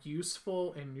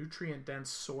useful and nutrient-dense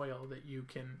soil that you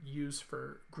can use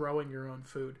for growing your own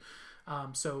food.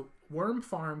 So worm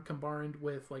farm combined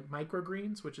with like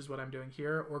microgreens, which is what I'm doing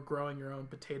here, or growing your own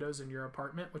potatoes in your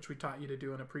apartment, which we taught you to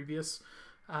do in a previous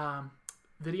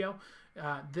video.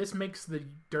 This makes the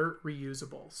dirt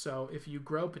reusable. So if you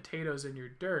grow potatoes in your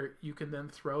dirt, you can then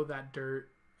throw that dirt,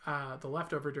 the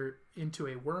leftover dirt, into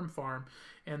a worm farm,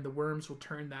 and the worms will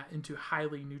turn that into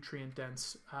highly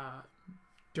nutrient-dense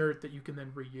dirt that you can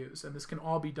then reuse. And this can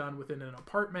all be done within an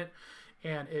apartment,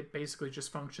 and it basically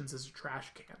just functions as a trash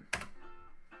can.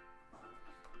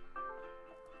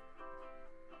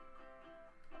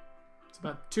 It's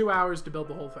about 2 hours to build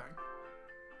the whole thing.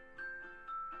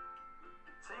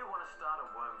 So you want to start a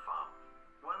worm farm.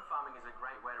 Worm farming is a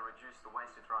great way to reduce the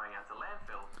waste you're throwing out to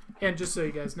landfill. And just so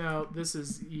you guys know, this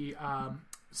is the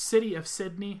city of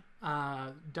Sydney.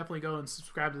 Definitely go and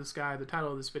subscribe to this guy. The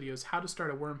title of this video is How to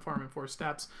Start a Worm Farm in 4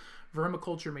 Steps.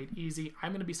 Vermiculture Made Easy.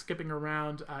 I'm going to be skipping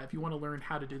around. If you want to learn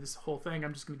how to do this whole thing,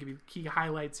 I'm just going to give you the key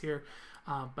highlights here.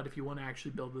 But if you want to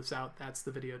actually build this out, that's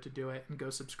the video to do it. And go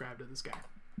subscribe to this guy.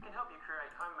 It can help you create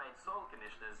homemade soil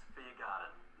conditioners for your garden.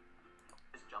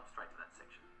 Just jump straight to that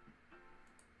section.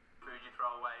 Food you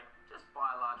throw away, just buy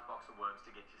a large box of worms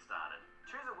to get you started.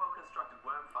 Choose a well-constructed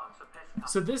worm farm so pests come.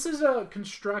 So this is a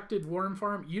constructed worm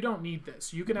farm. You don't need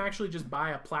this. You can actually just buy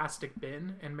a plastic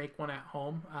bin and make one at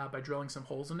home by drilling some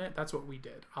holes in it. That's what we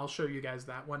did. I'll show you guys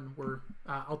that when we're...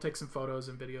 I'll take some photos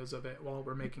and videos of it while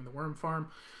we're making the worm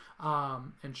farm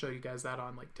and show you guys that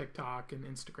on like TikTok and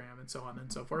Instagram and so on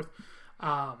and so forth.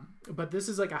 But this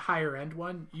is like a higher end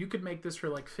one. You could make this for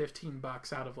like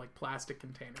 $15 out of like plastic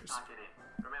containers. Can't get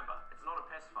in. Remember, it's not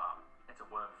a pest farm. It's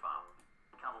a worm farm.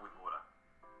 Covered with water.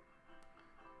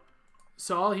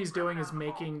 So all he's doing is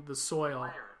making the soil,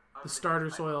 the starter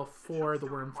soil for the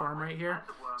worm farm right here.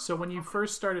 So when you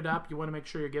first start it up, you want to make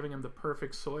sure you're giving them the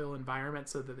perfect soil environment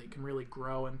so that they can really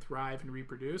grow and thrive and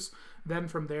reproduce. Then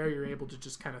from there, you're able to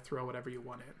just kind of throw whatever you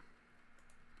want in.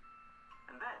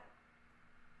 And then,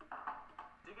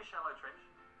 dig a shallow trench,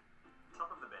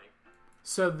 top of the bedding.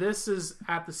 So this is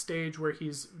at the stage where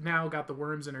he's now got the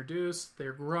worms introduced.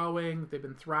 They're growing. They've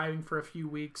been thriving for a few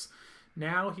weeks.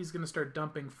 Now he's going to start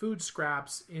dumping food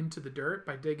scraps into the dirt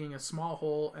by digging a small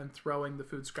hole and throwing the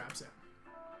food scraps in.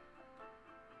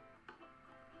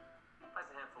 Place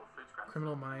a handful of food scraps.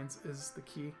 Criminal Minds is the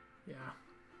key. Yeah.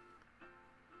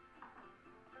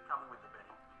 Cover with the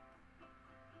bedding.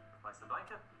 Replace the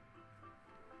blanket.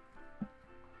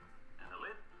 And the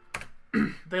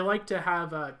lid. They like to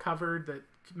have a cover that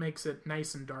makes it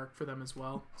nice and dark for them as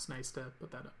well. It's nice to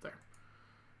put that up there.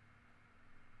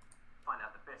 Find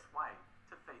out the best way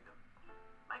to feed them.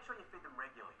 Make sure you feed them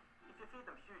regularly. If you feed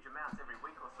them huge amounts every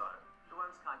week or so, the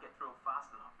worms can't get through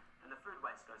fast enough, and the food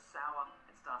waste goes sour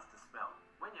and starts to smell.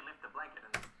 When you lift the blanket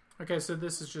and... Okay, so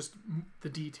this is just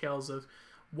the details of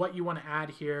what you want to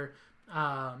add here.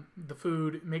 the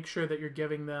food. Make sure that you're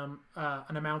giving them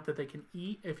an amount that they can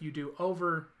eat. If you do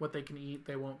over what they can eat,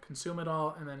 they won't consume it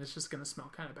all, and then it's just going to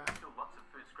smell kind of bad. Still lots of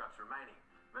food scraps remaining.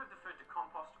 Move the food to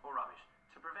compost or rubbish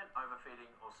to prevent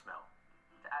overfeeding or smell.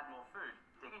 To add more food,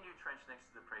 dig a new trench next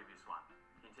to the previous one.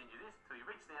 Continue this till you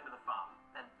reach the end of the farm,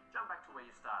 then jump back to where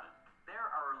you started. There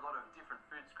are a lot of different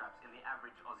food scraps in the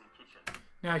average Aussie kitchen.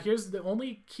 Now, here's the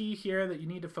only key here that you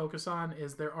need to focus on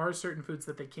is there are certain foods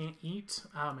that they can't eat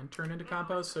and turn into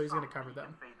compost, so he's going to cover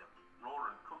them. Feed them raw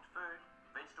and cooked food,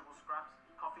 vegetable scraps,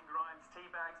 coffee grinds, tea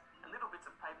bags, and little bits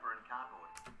of paper and cardboard.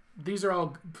 These are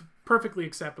all perfectly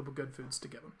acceptable good foods to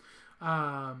give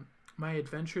them. My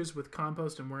adventures with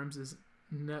compost and worms is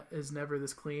never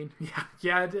this clean.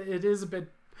 Yeah, it is a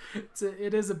bit.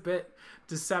 It is a bit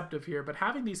deceptive here, but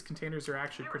having these containers are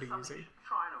actually pretty easy.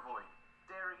 Try and avoid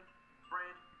dairy,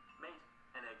 bread, meat,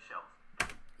 and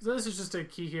eggshells. So this is just a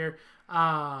key here.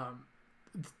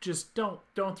 Just don't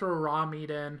throw raw meat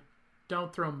in.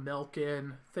 Don't throw milk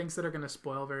in. Things that are going to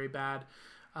spoil very bad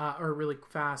or really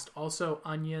fast. Also,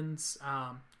 onions,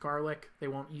 garlic. They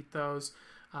won't eat those.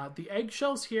 The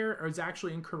eggshells here is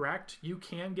actually incorrect. You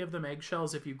can give them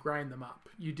eggshells if you grind them up.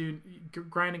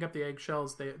 Grinding up the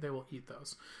eggshells, they will eat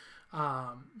those.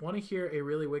 Want to hear a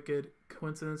really wicked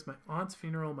coincidence? My aunt's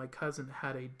funeral, my cousin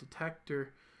had a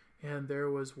detector, and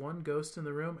there was one ghost in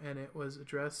the room, and it was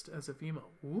addressed as a female.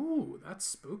 Ooh, that's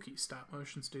spooky, Stop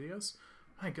Motion Studios.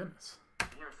 My goodness.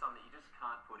 Here are some that you just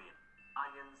can't put in.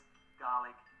 Onions,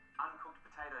 garlic, uncooked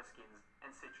potato skins,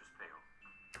 and citrus peel.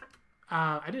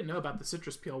 I didn't know about the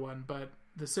citrus peel one, but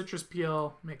the citrus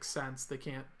peel makes sense. They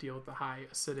can't deal with the high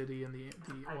acidity and the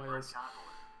oils.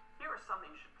 Here are some that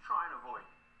you should try and avoid.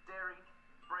 Dairy,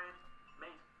 bread,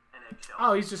 meat, and eggshells.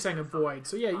 Oh, he's just saying avoid.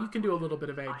 So yeah, you can do a little bit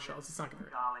of eggshells. It's not going to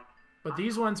hurt. But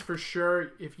these ones for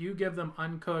sure, if you give them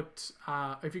uncooked,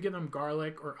 if you give them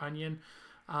garlic or onion,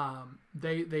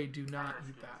 they do not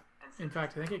eat that. In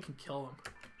fact, I think it can kill them.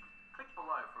 Click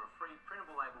below for a free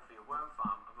printable label for your worm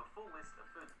farm of a full list of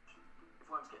food. If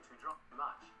worms get too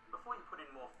much, before you put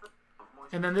in more food.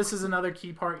 And then this is another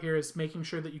key part here is making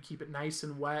sure that you keep it nice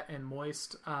and wet and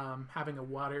moist. Having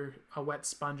a wet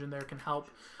sponge in there can help.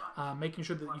 Making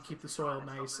sure that you keep the soil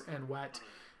nice and wet.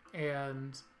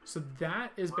 And so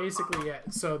that is basically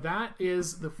it. So that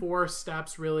is the 4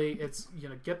 steps really. It's,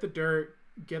 get the dirt,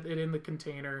 get it in the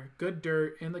container, good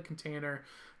dirt in the container,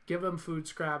 give them food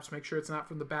scraps, make sure it's not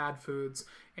from the bad foods,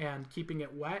 and keeping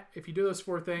it wet. If you do those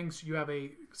 4 things, you have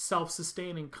a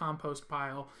self-sustaining compost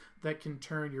pile that can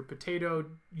turn your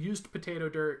used potato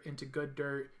dirt into good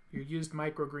dirt, your used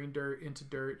microgreen dirt into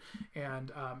dirt,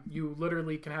 and you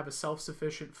literally can have a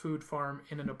self-sufficient food farm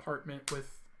in an apartment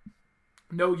with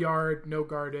no yard, no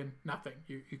garden, nothing.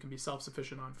 You can be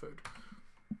self-sufficient on food.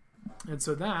 And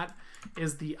so that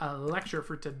is the lecture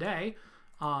for today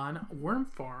on worm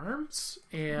farms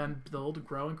and build,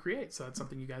 grow, and create. So that's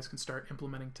something you guys can start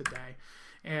implementing today.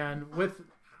 And with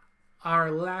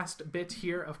our last bit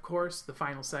here, of course, the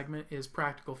final segment is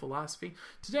practical philosophy.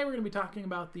 Today we're going to be talking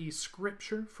about the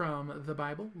scripture from the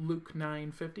Bible, Luke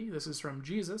 9:50. This is from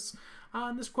Jesus.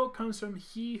 And this quote comes from,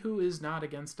 "He who is not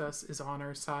against us is on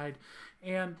our side."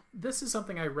 And this is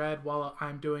something I read while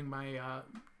I'm doing my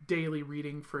daily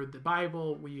reading for the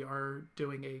Bible. We are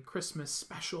doing a Christmas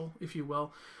special, if you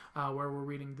will, where we're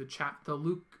reading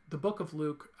the book of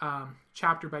Luke,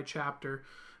 chapter by chapter,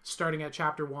 starting at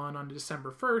chapter 1 on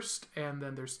December 1st, and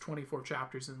then there's 24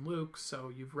 chapters in Luke, so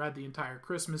you've read the entire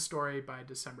Christmas story by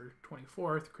December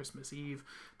 24th, Christmas Eve.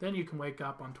 Then you can wake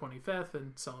up on 25th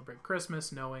and celebrate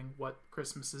Christmas, knowing what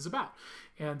Christmas is about.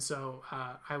 And so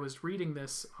I was reading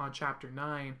this on chapter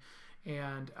 9,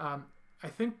 and I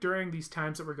think during these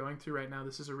times that we're going through right now,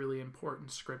 this is a really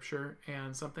important scripture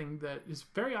and something that is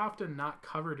very often not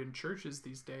covered in churches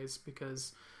these days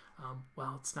because,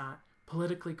 well, it's not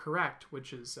politically correct,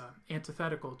 which is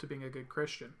antithetical to being a good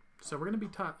Christian. So we're going to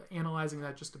be analyzing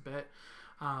that just a bit,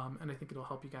 and I think it'll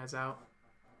help you guys out.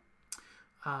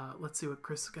 Let's see what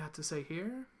Chris got to say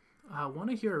here. Want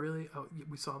to hear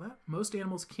we saw that. Most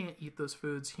animals can't eat those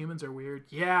foods. Humans are weird.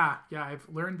 Yeah, I've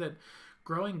learned that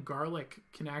growing garlic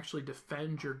can actually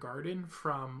defend your garden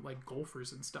from like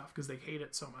gophers and stuff because they hate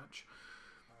it so much.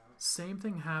 Same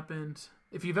thing happened.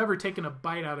 If you've ever taken a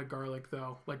bite out of garlic,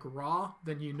 though, like raw,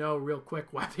 then you know real quick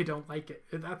why they don't like it.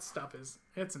 That stuff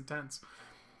it's intense.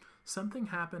 Something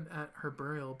happened at her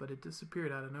burial, but it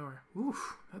disappeared out of nowhere.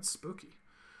 Oof, that's spooky.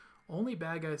 Only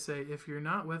bad guys say, if you're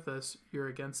not with us, you're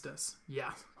against us.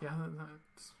 Yeah,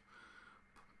 that's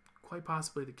quite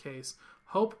possibly the case.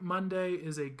 Hope Monday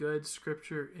is a good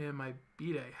scripture in my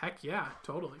B-Day. Heck yeah,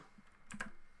 totally.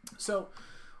 So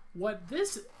what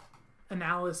this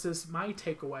analysis, my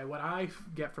takeaway, what I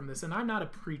get from this, and I'm not a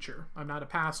preacher, I'm not a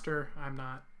pastor, I'm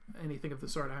not anything of the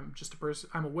sort. I'm just a person.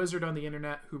 I'm a wizard on the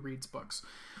internet who reads books.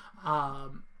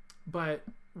 But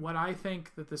what I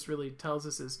think that this really tells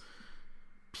us is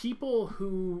people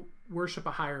who worship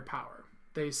a higher power.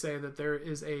 They say that there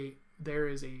is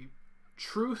a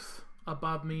truth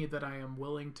above me that I am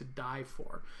willing to die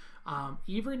for,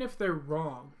 even if they're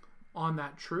wrong on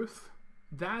that truth.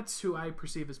 That's who I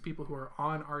perceive as people who are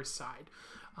on our side.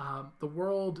 The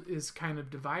world is kind of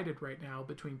divided right now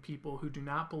between people who do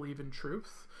not believe in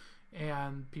truth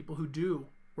and people who do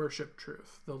worship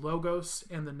truth, the logos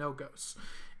and the no-gos.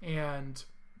 And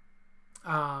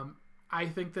I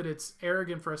think that it's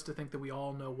arrogant for us to think that we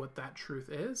all know what that truth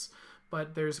is,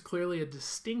 but there's clearly a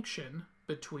distinction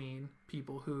between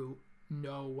people who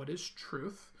know what is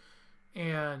truth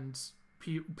and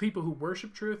people who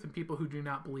worship truth and people who do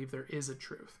not believe there is a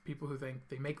truth, people who think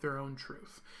they make their own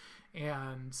truth.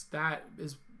 And that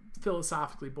is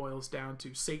philosophically boils down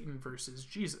to Satan versus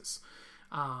Jesus.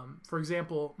 For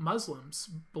example, Muslims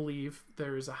believe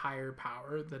there is a higher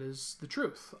power that is the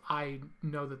truth. I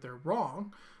know that they're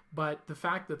wrong, but the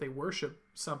fact that they worship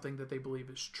something that they believe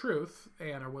is truth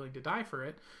and are willing to die for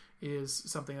it is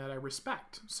something that I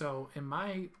respect. So in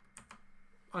my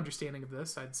understanding of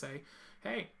this, I'd say,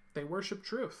 hey, they worship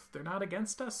truth. They're not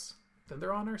against us. Then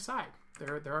they're on our side.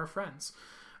 They're our friends.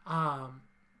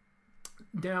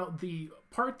 Now, the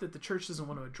part that the church doesn't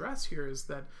want to address here is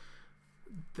that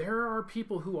there are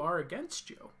people who are against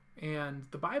you. And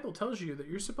the Bible tells you that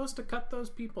you're supposed to cut those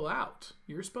people out.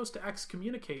 You're supposed to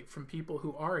excommunicate from people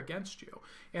who are against you.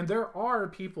 And there are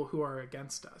people who are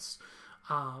against us.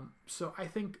 So I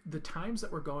think the times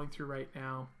that we're going through right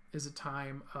now is a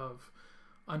time of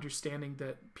understanding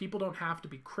that people don't have to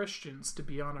be Christians to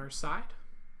be on our side,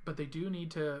 but they do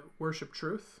need to worship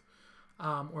truth,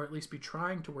 or at least be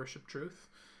trying to worship truth.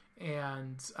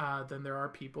 And then there are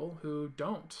people who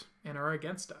don't and are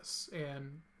against us.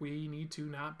 And we need to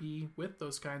not be with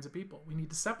those kinds of people. We need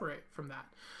to separate from that.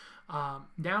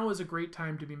 Now is a great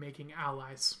time to be making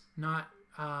allies, not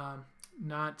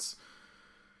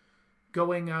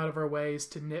going out of our ways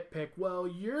to nitpick, well,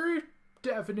 your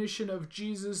definition of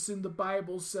Jesus in the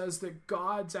Bible says that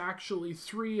God's actually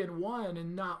 3 in 1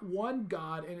 and not one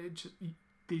God. And it just,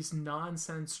 these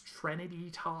nonsense Trinity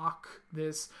talk,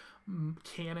 this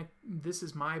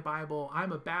is my Bible,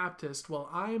 I'm a Baptist, well,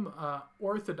 I'm a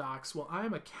Orthodox, well,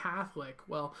 I'm a Catholic,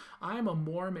 well, I'm a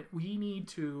Mormon. We need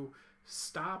to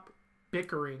stop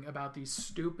bickering about these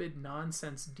stupid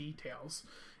nonsense details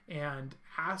and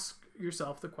ask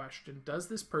yourself the question, does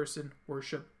this person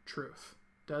worship truth?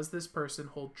 Does this person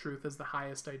hold truth as the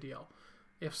highest ideal?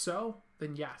 If so,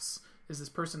 then yes. Is this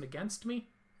person against me?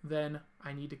 Then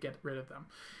I need to get rid of them.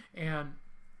 And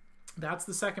that's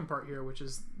the second part here, which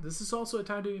is this is also a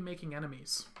time to be making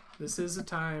enemies. This is a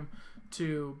time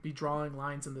to be drawing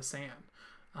lines in the sand.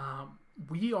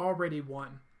 We already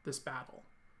won this battle.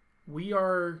 We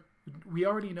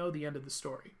already know the end of the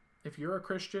story. If you're a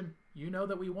Christian, you know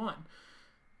that we won.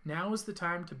 Now is the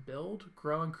time to build,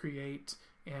 grow, and create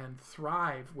and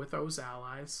thrive with those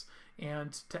allies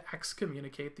and to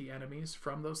excommunicate the enemies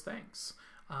from those things.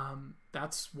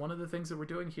 That's one of the things that we're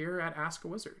doing here at Ask a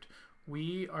Wizard.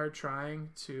 We are trying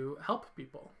to help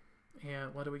people.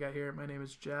 And what do we got here? My name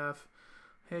is Jeff.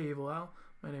 Hey, Evil Al.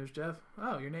 My name is Jeff.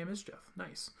 Oh, your name is Jeff.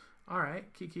 Nice. All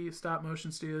right. Kiki, Stop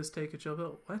Motion Studios, Take a Chill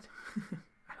Pill. What?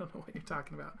 I don't know what you're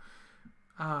talking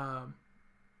about.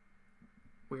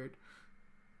 Weird.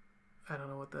 I don't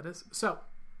know what that is. So,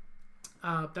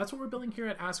 that's what we're building here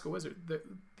at Ask a Wizard.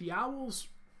 The owls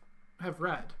have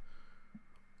read.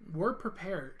 We're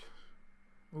prepared.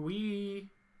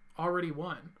 We already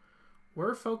won.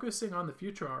 We're focusing on the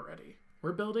future already.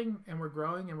 We're building and we're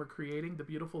growing and we're creating the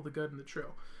beautiful, the good, and the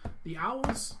true. The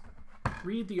owls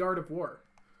read The Art of War.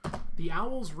 The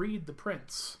owls read The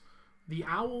Prince. The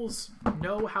owls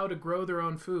know how to grow their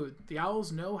own food. The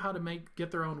owls know how to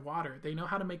get their own water. They know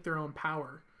how to make their own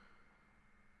power.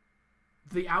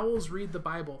 The owls read the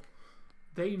Bible.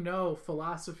 They know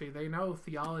philosophy. They know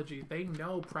theology. They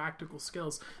know practical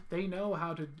skills. They know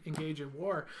how to engage in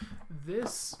war.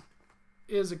 This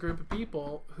is a group of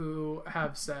people who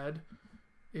have said,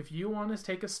 if you want to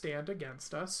take a stand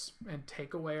against us and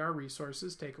take away our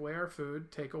resources, take away our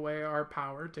food, take away our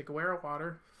power, take away our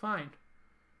water, fine.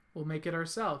 We'll make it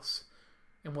ourselves.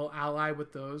 And we'll ally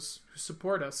with those who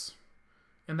support us.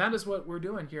 And that is what we're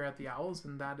doing here at the Owls.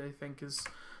 And that, I think, is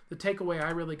the takeaway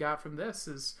I really got from this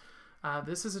is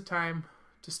this is a time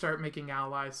to start making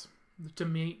allies, to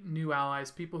meet new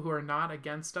allies, people who are not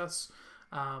against us.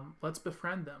 Let's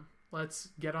befriend them. Let's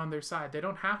get on their side. They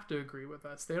don't have to agree with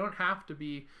us. They don't have to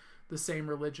be the same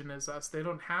religion as us. They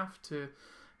don't have to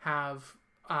have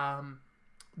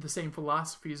the same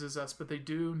philosophies as us, but they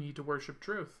do need to worship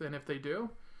truth. And if they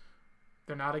do,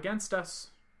 they're not against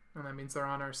us. And that means they're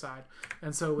on our side.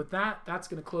 And so with that, that's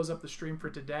going to close up the stream for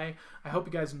today. I hope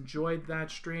you guys enjoyed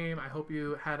that stream. I hope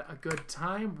you had a good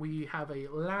time. We have a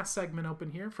last segment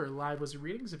open here for live wizard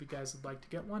readings if you guys would like to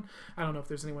get one. I don't know if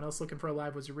there's anyone else looking for a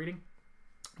live wizard reading,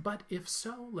 but if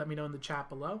so, let me know in the chat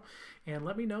below, and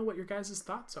let me know what your guys'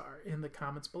 thoughts are in the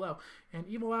comments below. And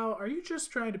Evil Owl, are you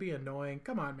just trying to be annoying?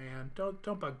 Come on, man.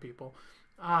 Don't bug people.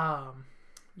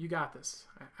 You got this.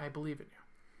 I believe in you.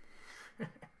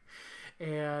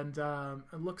 And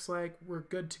it looks like we're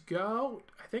good to go.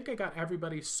 I think I got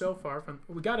everybody so far.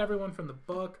 We got everyone from the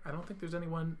book. I don't think there's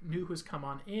anyone new who's come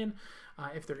on in.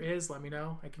 If there is, let me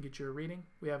know. I can get you a reading.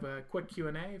 We have a quick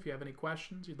Q&A. If you have any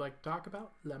questions you'd like to talk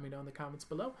about, let me know in the comments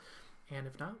below. And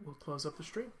if not, we'll close up the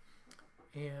stream.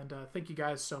 And thank you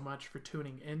guys so much for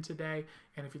tuning in today.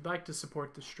 And if you'd like to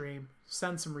support the stream,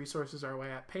 send some resources our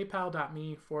way at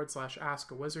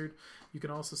paypal.me/askawizard. You can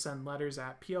also send letters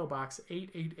at P.O. Box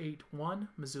 8881,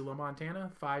 Missoula,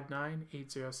 Montana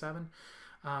 59807.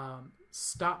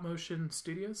 Stop Motion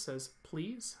Studios says,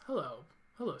 please. Hello,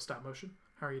 Stop Motion.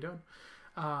 How are you doing?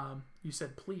 You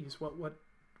said please. What?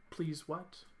 Please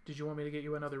what? Did you want me to get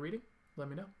you another reading? Let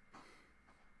me know.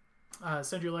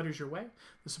 Send your letters your way.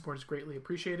 The support is greatly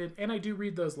appreciated, and I do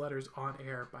read those letters on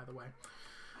air, by the way.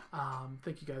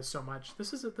 Thank you guys so much.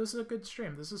 This is a good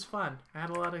stream. This is fun. That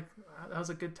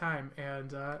was a good time.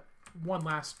 And one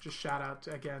last just shout out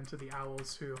again to the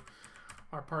Owls who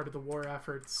are part of the war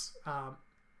efforts.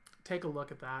 Take a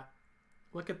look at that.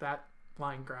 Look at that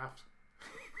line graph.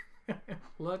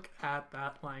 Look at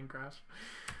that line graph.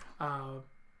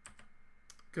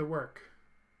 Good work.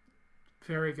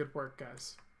 Very good work,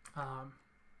 guys.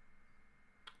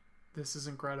 This is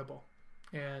incredible,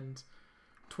 and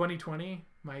 2020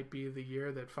 might be the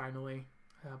year that finally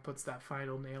puts that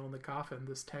final nail in the coffin,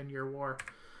 this 10-year war.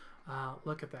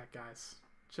 Look at that, guys.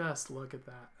 Just look at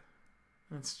that.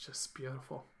 It's just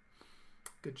beautiful.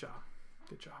 Good job.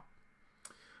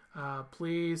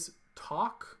 Please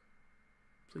talk.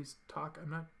 I'm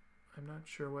not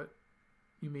sure what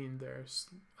you mean there,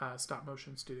 Stop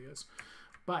Motion Studios.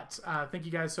 But thank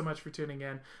you guys so much for tuning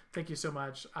in. Thank you so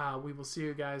much. We will see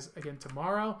you guys again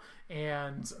tomorrow.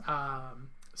 And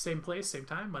same place, same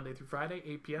time, Monday through Friday,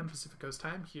 8 p.m. Pacific Coast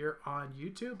time here on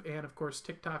YouTube. And, of course,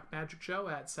 TikTok Magic Show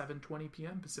at 7:20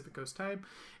 p.m. Pacific Coast time.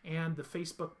 And the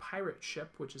Facebook Pirate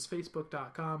Ship, which is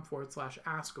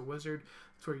facebook.com/askawizard.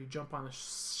 That's where you jump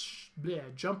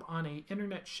on a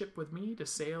internet ship with me to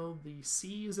sail the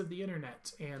seas of the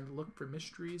internet and look for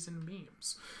mysteries and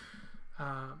memes.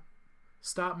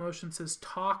 Stop Motion says,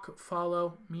 talk,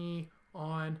 follow me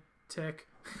on Tik.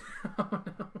 Oh,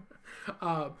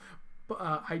 no.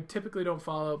 I typically don't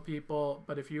follow people,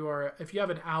 but if you have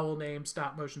an owl name,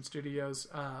 Stop Motion Studios,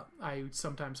 I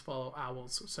sometimes follow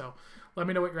owls. So let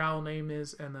me know what your owl name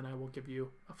is, and then I will give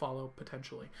you a follow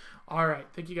potentially. All right.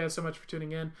 Thank you guys so much for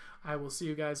tuning in. I will see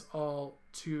you guys all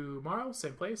tomorrow,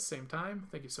 same place, same time.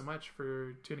 Thank you so much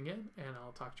for tuning in, and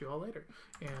I'll talk to you all later.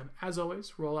 And as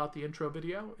always, roll out the intro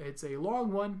video. It's a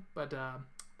long one, but I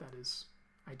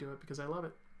do it because I love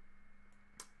it.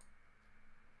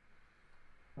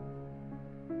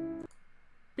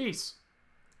 Peace.